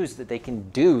can use, that they can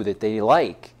do, that they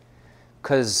like.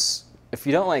 Because if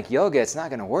you don't like yoga, it's not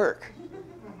going to work. Well,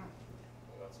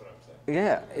 that's what I'm saying.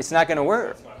 Yeah, it's not going to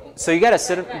work. That's my whole So you got to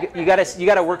sit. You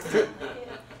got to work through.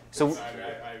 So my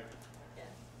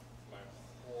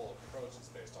whole approach is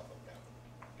based off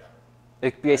of Gabber.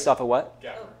 it's based off of what?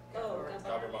 Gabber. Oh,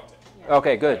 Gabber Monte.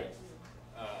 Okay, good.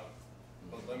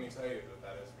 But let me tell you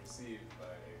that is received by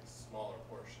a smaller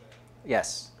portion.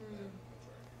 Yes. than the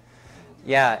majority.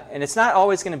 Yeah, and it's not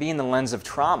always going to be in the lens of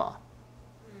trauma.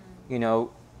 You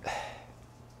know,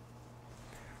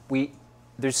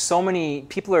 there's so many,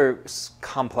 people are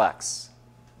complex.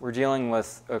 We're dealing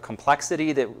with a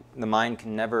complexity that the mind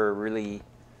can never really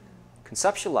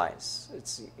conceptualize.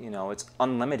 It's, you know, it's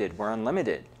unlimited. We're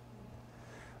unlimited.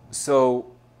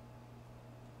 So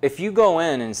if you go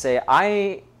in and say,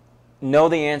 I know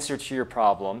the answer to your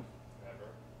problem.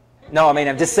 Never. No, I mean,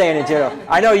 I'm just saying in general.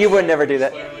 I know you would never do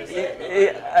that. Clearly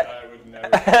said I would never.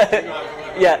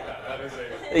 Yeah. That is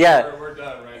Yeah. We're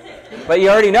done right there. But you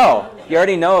already know. You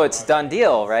already know it's a done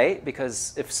deal, right?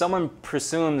 Because if someone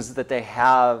presumes that they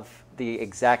have the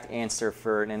exact answer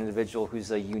for an individual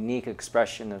who's a unique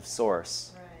expression of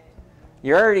source,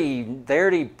 they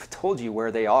already told you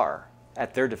where they are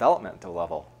at their developmental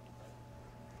level.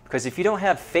 Because if you don't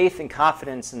have faith and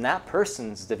confidence in that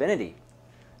person's divinity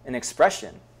and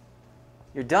expression,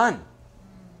 you're done.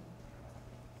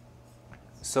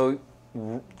 So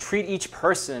treat each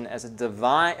person as a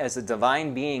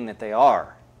divine being that they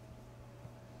are,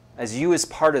 as you as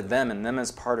part of them and them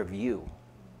as part of you,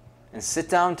 and sit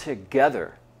down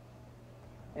together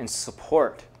and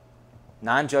support.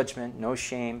 Non-judgment, no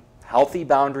shame. Healthy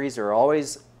boundaries are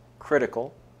always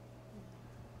critical,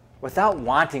 without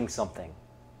wanting something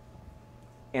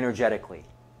energetically.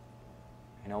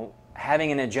 You know,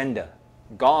 having an agenda,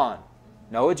 gone.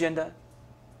 No agenda.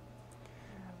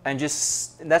 And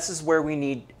this is where we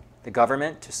need the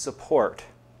government to support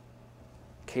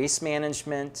case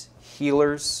management,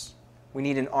 healers. We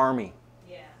need an army.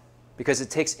 Yeah. Because it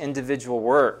takes individual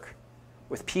work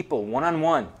with people,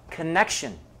 one-on-one,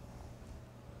 connection.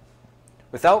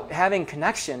 Without having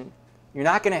connection, you're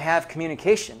not going to have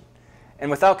communication. And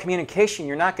without communication,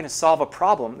 you're not going to solve a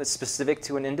problem that's specific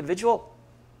to an individual.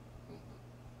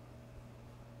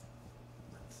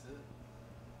 That's it.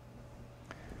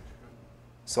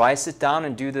 So I sit down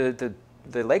and do the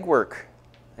the legwork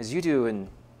as you do, and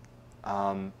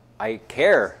I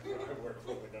care. I work for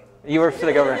the government. You work for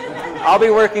the government. I'll be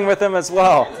working with them as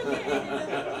well.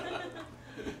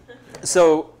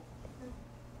 So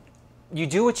you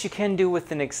do what you can do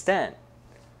with an extent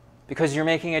because you're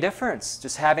making a difference.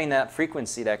 Just having that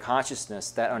frequency, that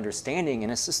consciousness, that understanding in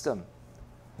a system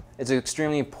is an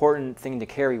extremely important thing to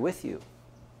carry with you.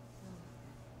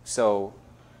 So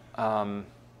that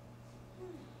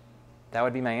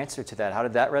would be my answer to that. How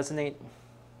did that resonate?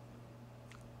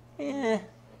 Maybe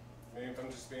if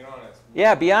I'm just being honest.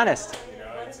 Yeah, be honest. You know,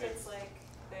 What if it's like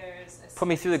there's a Put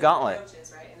me through the series of gauntlet.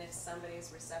 approaches, right? And if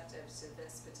somebody's receptive to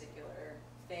this particular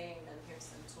thing, then here's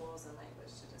some tools and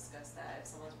language to discuss that. If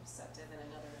someone's receptive in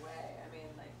another way, I mean,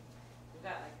 like, we've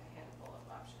got like a handful of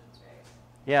options, right?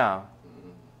 Yeah.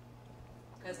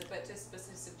 But just to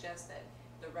suggest that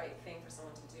the right thing for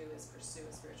someone to do is pursue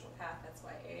a spiritual path. That's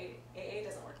why AA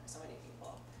doesn't work for so many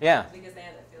people. Yeah. Because they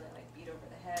end up feeling like beat over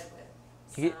the head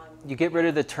with You get rid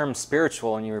of the term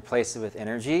spiritual and you replace it with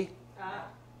energy. Ah.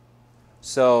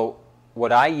 So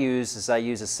what I use is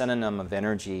a synonym of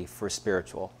energy for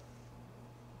spiritual.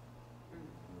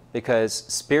 Because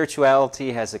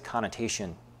spirituality has a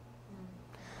connotation.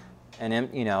 And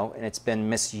and it's been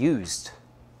misused.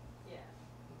 Yeah.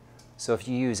 So if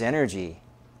you use energy,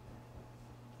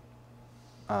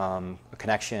 a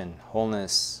connection,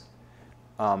 wholeness,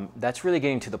 that's really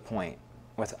getting to the point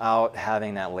without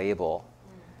having that label.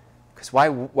 Because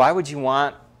why would you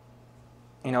want,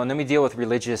 and then we deal with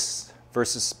religious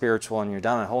versus spiritual, and you're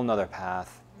down a whole nother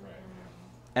path. Right.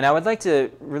 And I would like to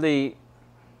really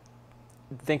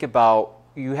think about,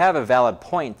 you have a valid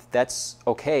point, that's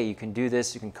okay, you can do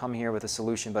this, you can come here with a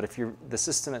solution, but if you're the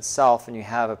system itself and you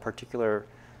have a particular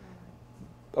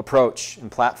approach and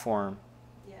platform.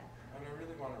 Yeah. And I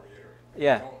really want to reiterate.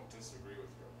 Yeah. I don't disagree with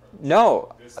your approach.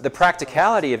 No, This the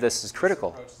practicality of this is This critical.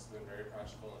 approach has been very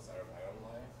practical inside of my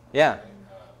own life. Yeah. And,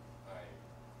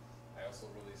 I also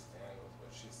really stand with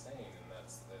what she's saying, and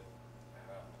that's that,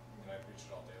 and I preach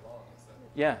it all day long, is that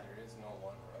Yeah. there is no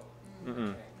one road.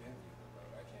 Mm-mm. I can't give you the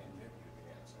road. I can't give you the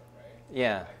answer, right?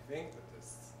 Yeah. I think that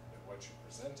that what you're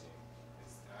presenting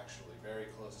is actually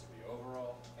very close to the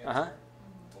overall answer.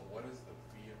 But what is the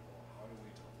vehicle? How do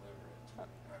we deliver it to the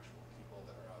actual people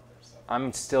that are out there suffering?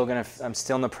 I'm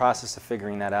still in the process of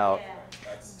figuring that out.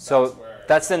 Yeah. So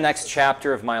that's the next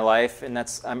chapter of my life, and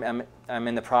I'm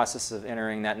in the process of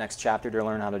entering that next chapter to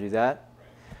learn how to do that.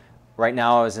 Right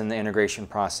now I was in the integration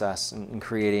process and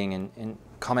creating and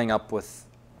coming up with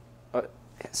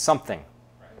something,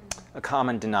 a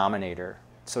common denominator,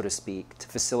 so to speak, to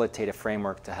facilitate a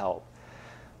framework to help.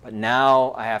 But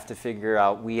now we have to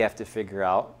figure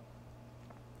out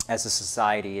as a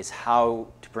society is how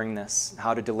to bring this,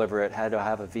 how to deliver it, how to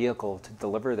have a vehicle to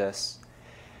deliver this.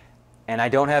 And I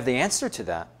don't have the answer to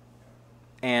that.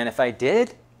 And if I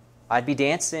did, I'd be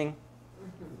dancing.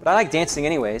 But I like dancing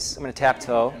anyways. I'm going to tap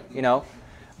toe,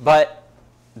 But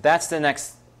that's the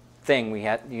next thing we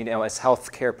had, as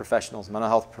healthcare professionals, mental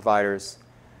health providers.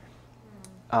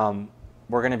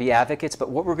 We're going to be advocates, but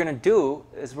what we're going to do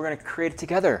is we're going to create it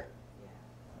together.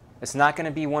 It's not going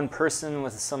to be one person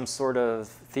with some sort of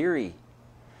theory.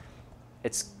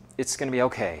 It's going to be,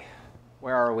 okay,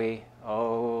 where are we?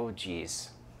 Oh, geez.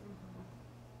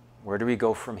 Where do we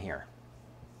go from here?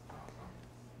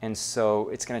 And so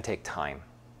it's going to take time.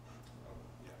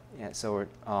 Yeah. So,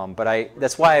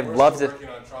 that's why I've loved it. We're still working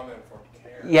on trauma-informed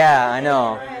care. Yeah, I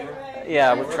know. Right.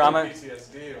 Yeah, We're with working trauma.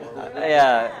 PTSD, and we're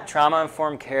working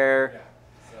Trauma-informed care. Yeah.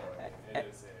 So it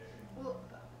is a. Well,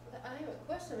 I have a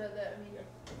question about that. I mean,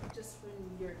 just from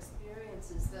your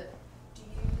experience, is that do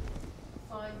you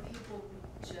find people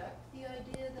reject the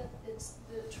idea that it's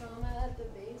the trauma at the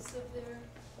base of their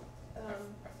I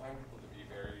find people to be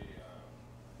very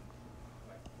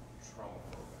trauma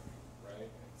phobic, right?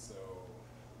 And so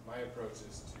my approach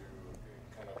is to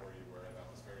kind of where you were, and that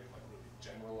was very really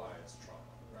generalized trauma,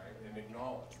 right? And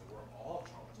acknowledge that we're all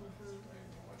traumatized, right?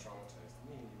 And what traumatized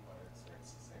me, you might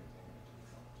experience the same thing that didn't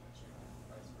traumatize you,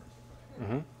 vice versa,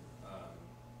 right?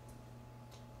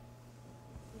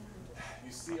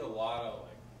 You see a lot of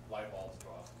light bulbs go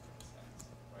off in people's heads,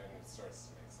 right? And it starts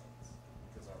to make sense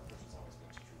because our approach has always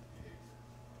been to treat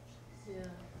behavior. yeah.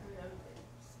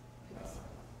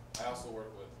 I also work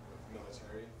with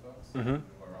military folks Mhm.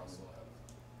 who are also have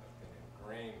been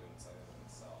ingrained inside of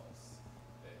themselves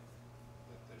that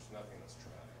there's nothing that's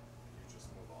traumatic. You just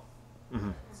move on.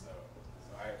 Mhm. So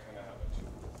I kind of have a two.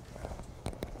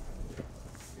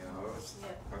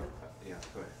 Yeah,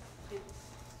 go ahead.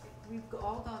 We've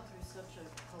all gone through such a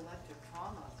collective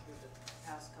trauma through the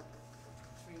past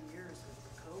 3 years with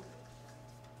COVID,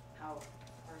 how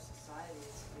our society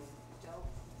has been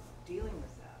dealing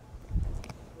with that,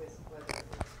 with whether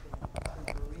it's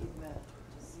been bereavement or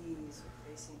disease or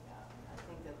facing that. And I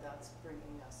think that that's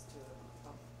bringing us to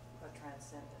a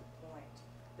transcendent point,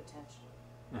 potentially,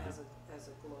 as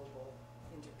a global,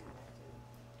 interconnected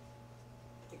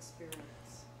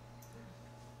experience.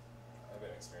 I've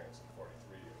been experiencing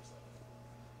 43 years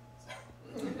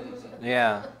of it.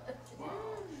 Yeah.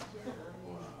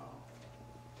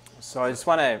 So I just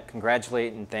want to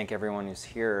congratulate and thank everyone who's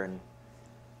here, and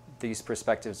these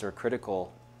perspectives are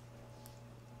critical.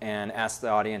 And ask the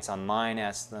audience online,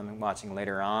 ask them watching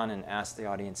later on, and ask the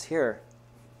audience here.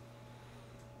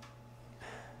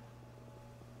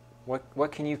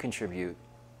 What can you contribute?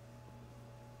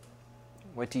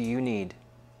 What do you need?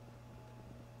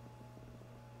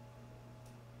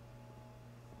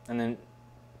 And then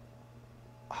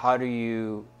how do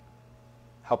you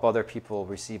help other people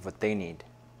receive what they need?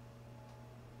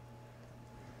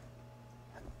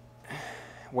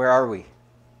 Where are we?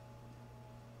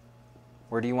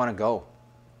 Where do you want to go?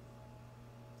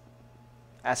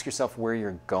 Ask yourself where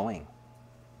you're going.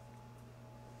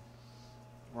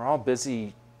 We're all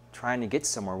busy trying to get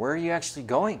somewhere. Where are you actually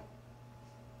going?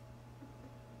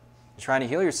 You're trying to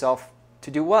heal yourself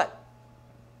to do what?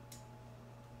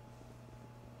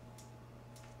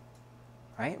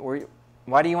 Right?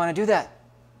 Why do you want to do that?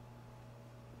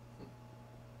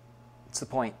 What's the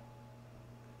point?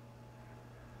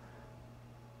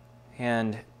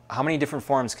 And how many different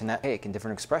forms can that take in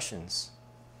different expressions?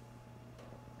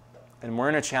 And we're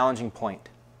in a challenging point.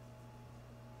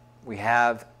 We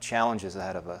have challenges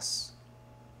ahead of us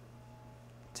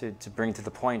to bring to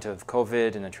the point of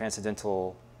COVID and a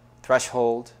transcendental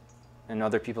threshold, and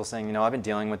other people saying, you know, I've been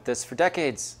dealing with this for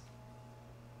decades.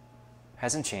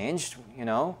 Hasn't changed, you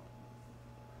know.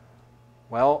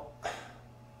 Well,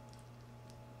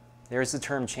 there's the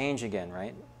term change again,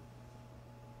 right?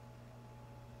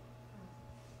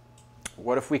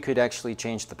 What if we could actually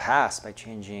change the past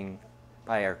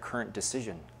by our current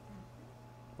decision?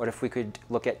 What if we could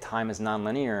look at time as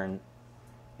nonlinear and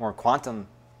more quantum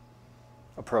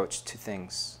approach to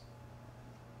things,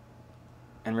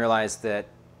 and realize that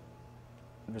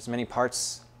there's many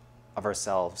parts of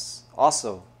ourselves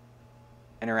also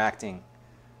interacting,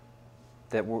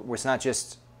 that it's not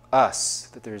just us,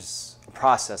 that there's a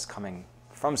process coming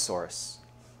from Source,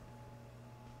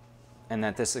 and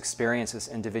that this experience, this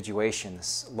individuation,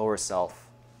 this lower self,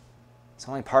 it's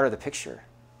only part of the picture.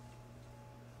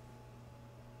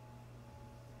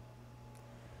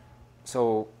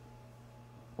 So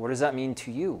what does that mean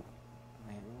to you?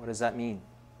 I mean, what does that mean?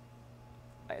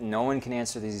 No one can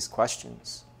answer these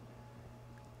questions.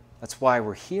 That's why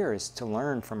we're here, is to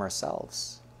learn from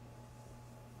ourselves,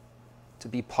 to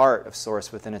be part of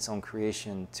Source within its own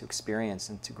creation, to experience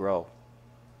and to grow.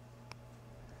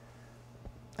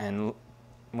 And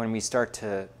when we start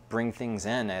to bring things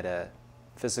in at a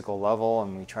physical level,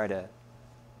 and we try to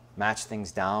match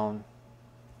things down,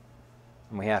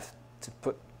 and we have to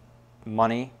put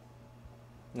money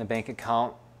in the bank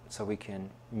account so we can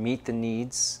meet the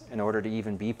needs in order to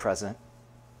even be present,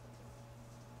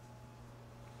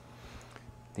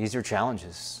 these are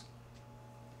challenges.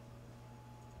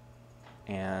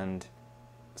 And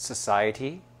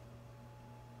society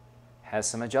has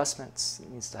some adjustments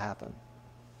that needs to happen.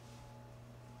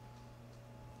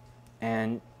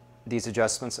 And these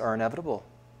adjustments are inevitable.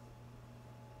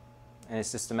 And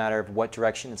it's just a matter of what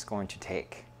direction it's going to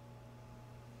take.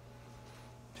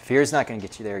 Fear is not going to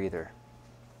get you there either.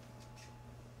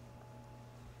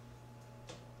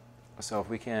 So if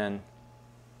we can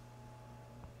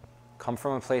come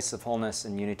from a place of wholeness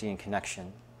and unity and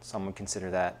connection, some would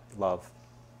consider that love.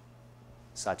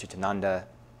 Satchitananda,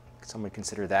 some would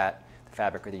consider that the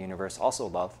fabric of the universe, also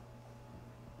love.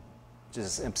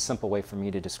 Just a simple way for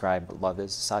me to describe what love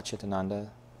is. Satchitananda,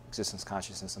 existence,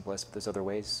 consciousness, and bliss. But there's other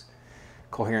ways.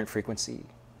 Coherent frequency,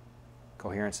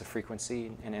 coherence of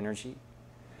frequency and energy.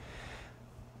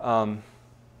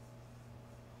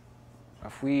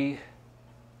 If we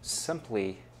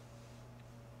simply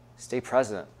stay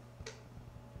present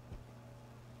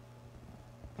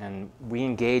and we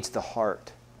engage the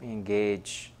heart, we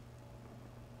engage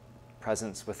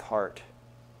presence with heart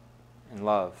and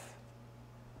love,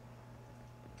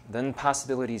 then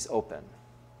possibilities open.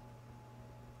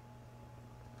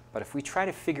 But if we try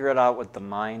to figure it out with the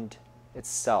mind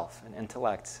itself and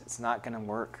intellect, it's not going to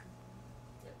work.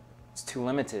 It's too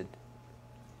limited.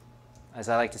 As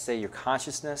I like to say, your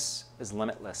consciousness is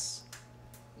limitless.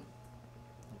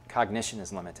 Cognition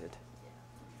is limited.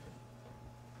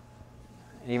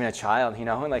 And even a child, you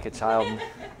know, like a child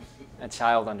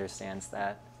understands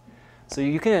that. So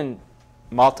you can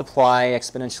multiply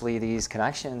exponentially these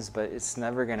connections, but it's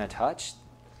never going to touch,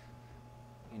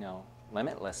 you know,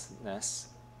 limitlessness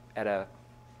at a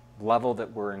level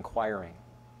that we're inquiring.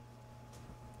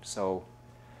 So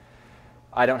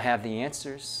I don't have the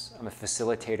answers. I'm a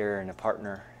facilitator and a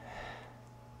partner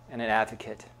and an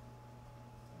advocate.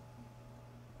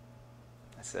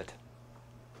 That's it.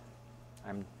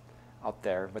 I'm out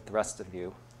there with the rest of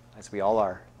you, as we all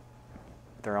are,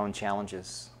 with our own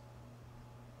challenges.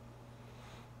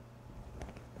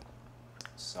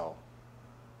 So.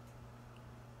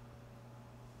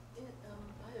 I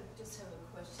just have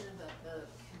a question about the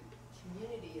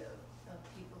community of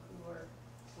people who are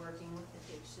working with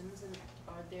addictions, and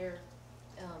are there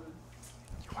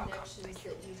connections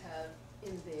that you have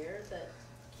in there that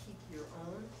keep your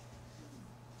own,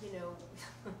 you know,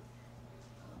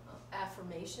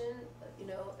 affirmation, you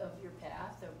know, of your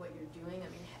path, of what you're doing? I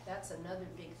mean, that's another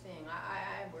big thing.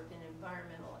 I work in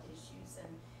environmental issues, and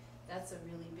that's a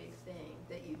really big thing,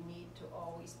 that you need to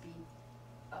always be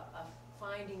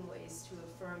finding ways to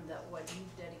affirm that what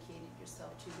you've dedicated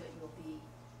yourself to, that you'll be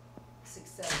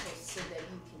successful so that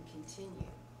you can continue.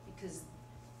 Because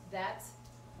that's,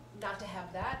 not to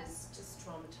have that is just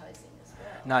traumatizing as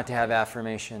well. Not to have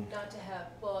affirmation. Not to have,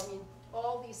 well, I mean,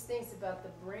 all these things about the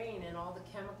brain and all the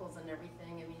chemicals and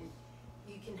everything, I mean,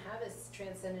 you can have this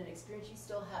transcendent experience, you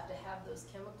still have to have those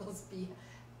chemicals be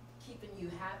keeping you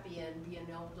happy and being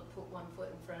able to put one foot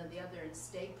in front of the other and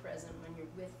stay present when you're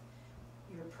with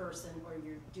your person or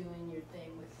you're doing your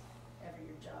thing with whatever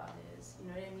your job is. You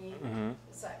know what I mean? Mm-hmm.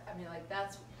 It's like, I mean, like,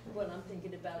 that's what I'm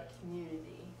thinking about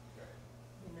community,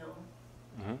 you know?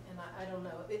 Mm-hmm. And I don't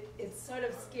know, it sort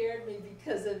of scared me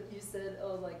because of, you said,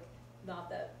 oh, like, not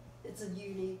that, it's a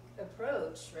unique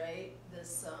approach, right?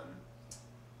 This,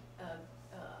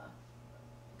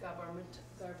 Gabor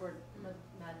Mat,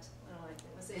 I don't like to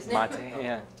say his name. Mate,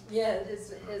 yeah. Yeah,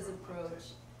 his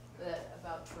approach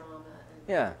about trauma and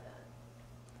Yeah. that.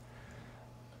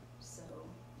 So,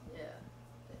 yeah,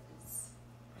 it's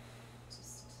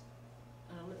just,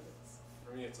 I don't know, it's.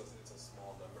 For me, it's a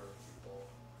small number of people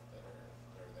that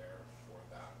are there for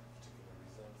that particular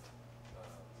reason.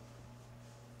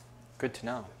 Good to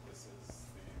know. This is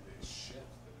the shift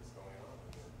that is going on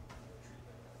in the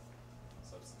treatment of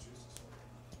substance use disorder.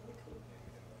 In the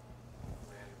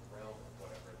grand realm of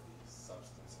whatever these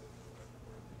substances or whatever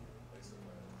word that you replace it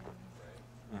with, right?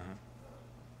 Mm-hmm.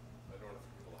 In order for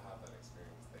people to have that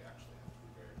experience, they actually have to be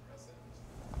very present in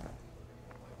living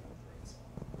their life with their own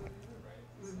self, right?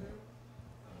 Mm-hmm.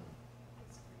 So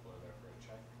some people are there for a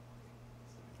check,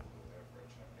 some people are there for a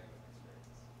check and an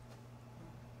experience.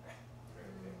 Right.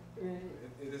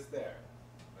 It is there,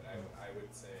 but I would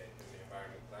say in the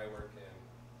environment that I work in, a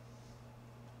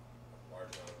large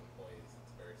amount of employees,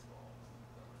 it's a very small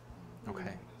number.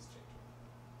 Okay. It is changing.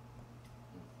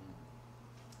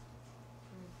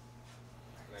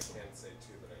 And I can say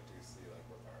too that I do see like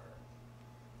with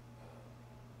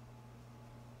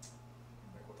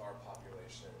our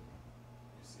population,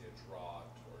 you see a draw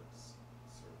towards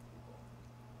certain people,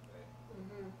 right?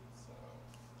 Mm-hmm. So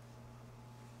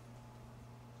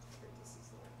I think this is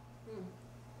the way. Mm.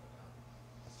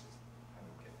 It's just how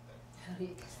to get there. How do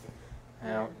you get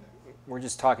We're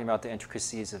just talking about the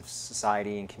intricacies of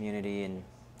society and community, and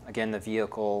again, the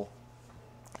vehicle.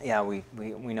 Yeah, we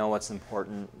know what's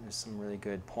important. There's some really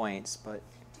good points, but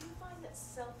Do you find that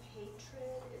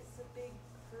self-hatred is a big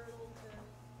hurdle to,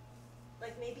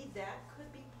 like, maybe that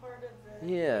could be part of the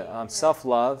yeah, thing that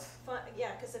self-love.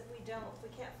 Yeah, because if we can't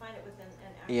find it within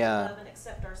an act Yeah. of love and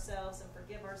accept ourselves and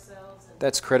forgive ourselves and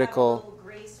That's have critical. a little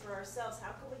grace for ourselves,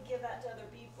 how can we give that to other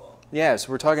people? Yeah,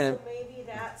 so we're talking. So maybe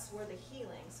that's where the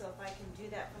healing. So if I can do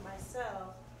that for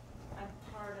myself, I'm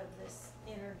part of this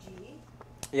energy.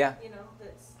 Yeah. You know,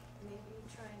 that's maybe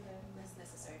trying to. That's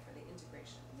necessary for the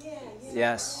integration. Yeah.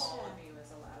 Yes. All of you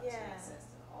is allowed Yeah. to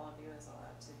exist, and all of you is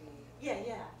allowed to be.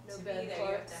 Yeah. No To bad be there, you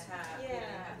have parts. to have. You know, you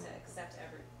have to accept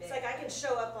every bit. It's like I can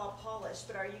show up all polished,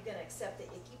 but are you going to accept the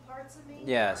icky parts of me?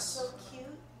 Yes. So cute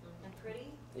and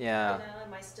pretty. Yeah. You know,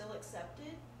 am I still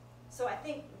accepted? So I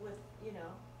think with, you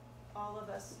know, all of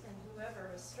us and whoever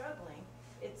is struggling,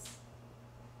 it's,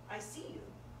 I see you.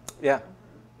 Yeah.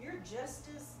 You're just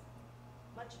as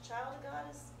much a child of God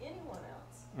as anyone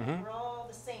else. Mhm. We're all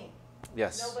the same.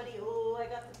 Yes. Nobody, oh, I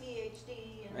got the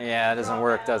PhD. And Yeah, it doesn't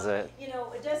work, dropout. does it? You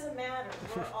know, it doesn't matter.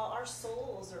 We're all, our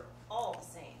souls are all the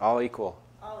same. All equal.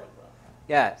 All equal.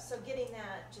 Yeah. So getting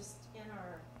that just in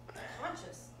our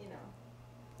conscious, you know,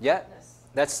 Yeah. goodness.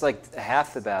 That's like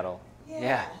half the battle.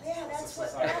 Yeah. That's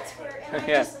what. That's where. And I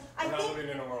Yeah. just, I We're not think. living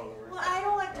in a world where Well, I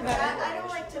don't like to. I don't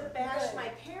like to bash my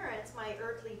parents, my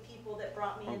earthly people that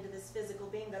brought me into this physical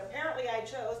being that apparently I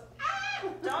chose.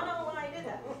 Don't know why I did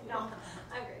that. No,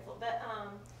 I'm grateful, but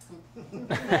am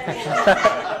I?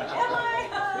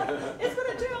 It's been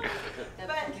a joke.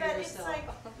 But it's like,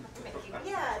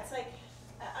 yeah, it's like,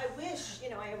 I wish, you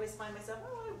know, I always find myself,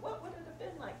 oh, what would it have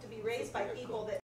been like to be raised by people that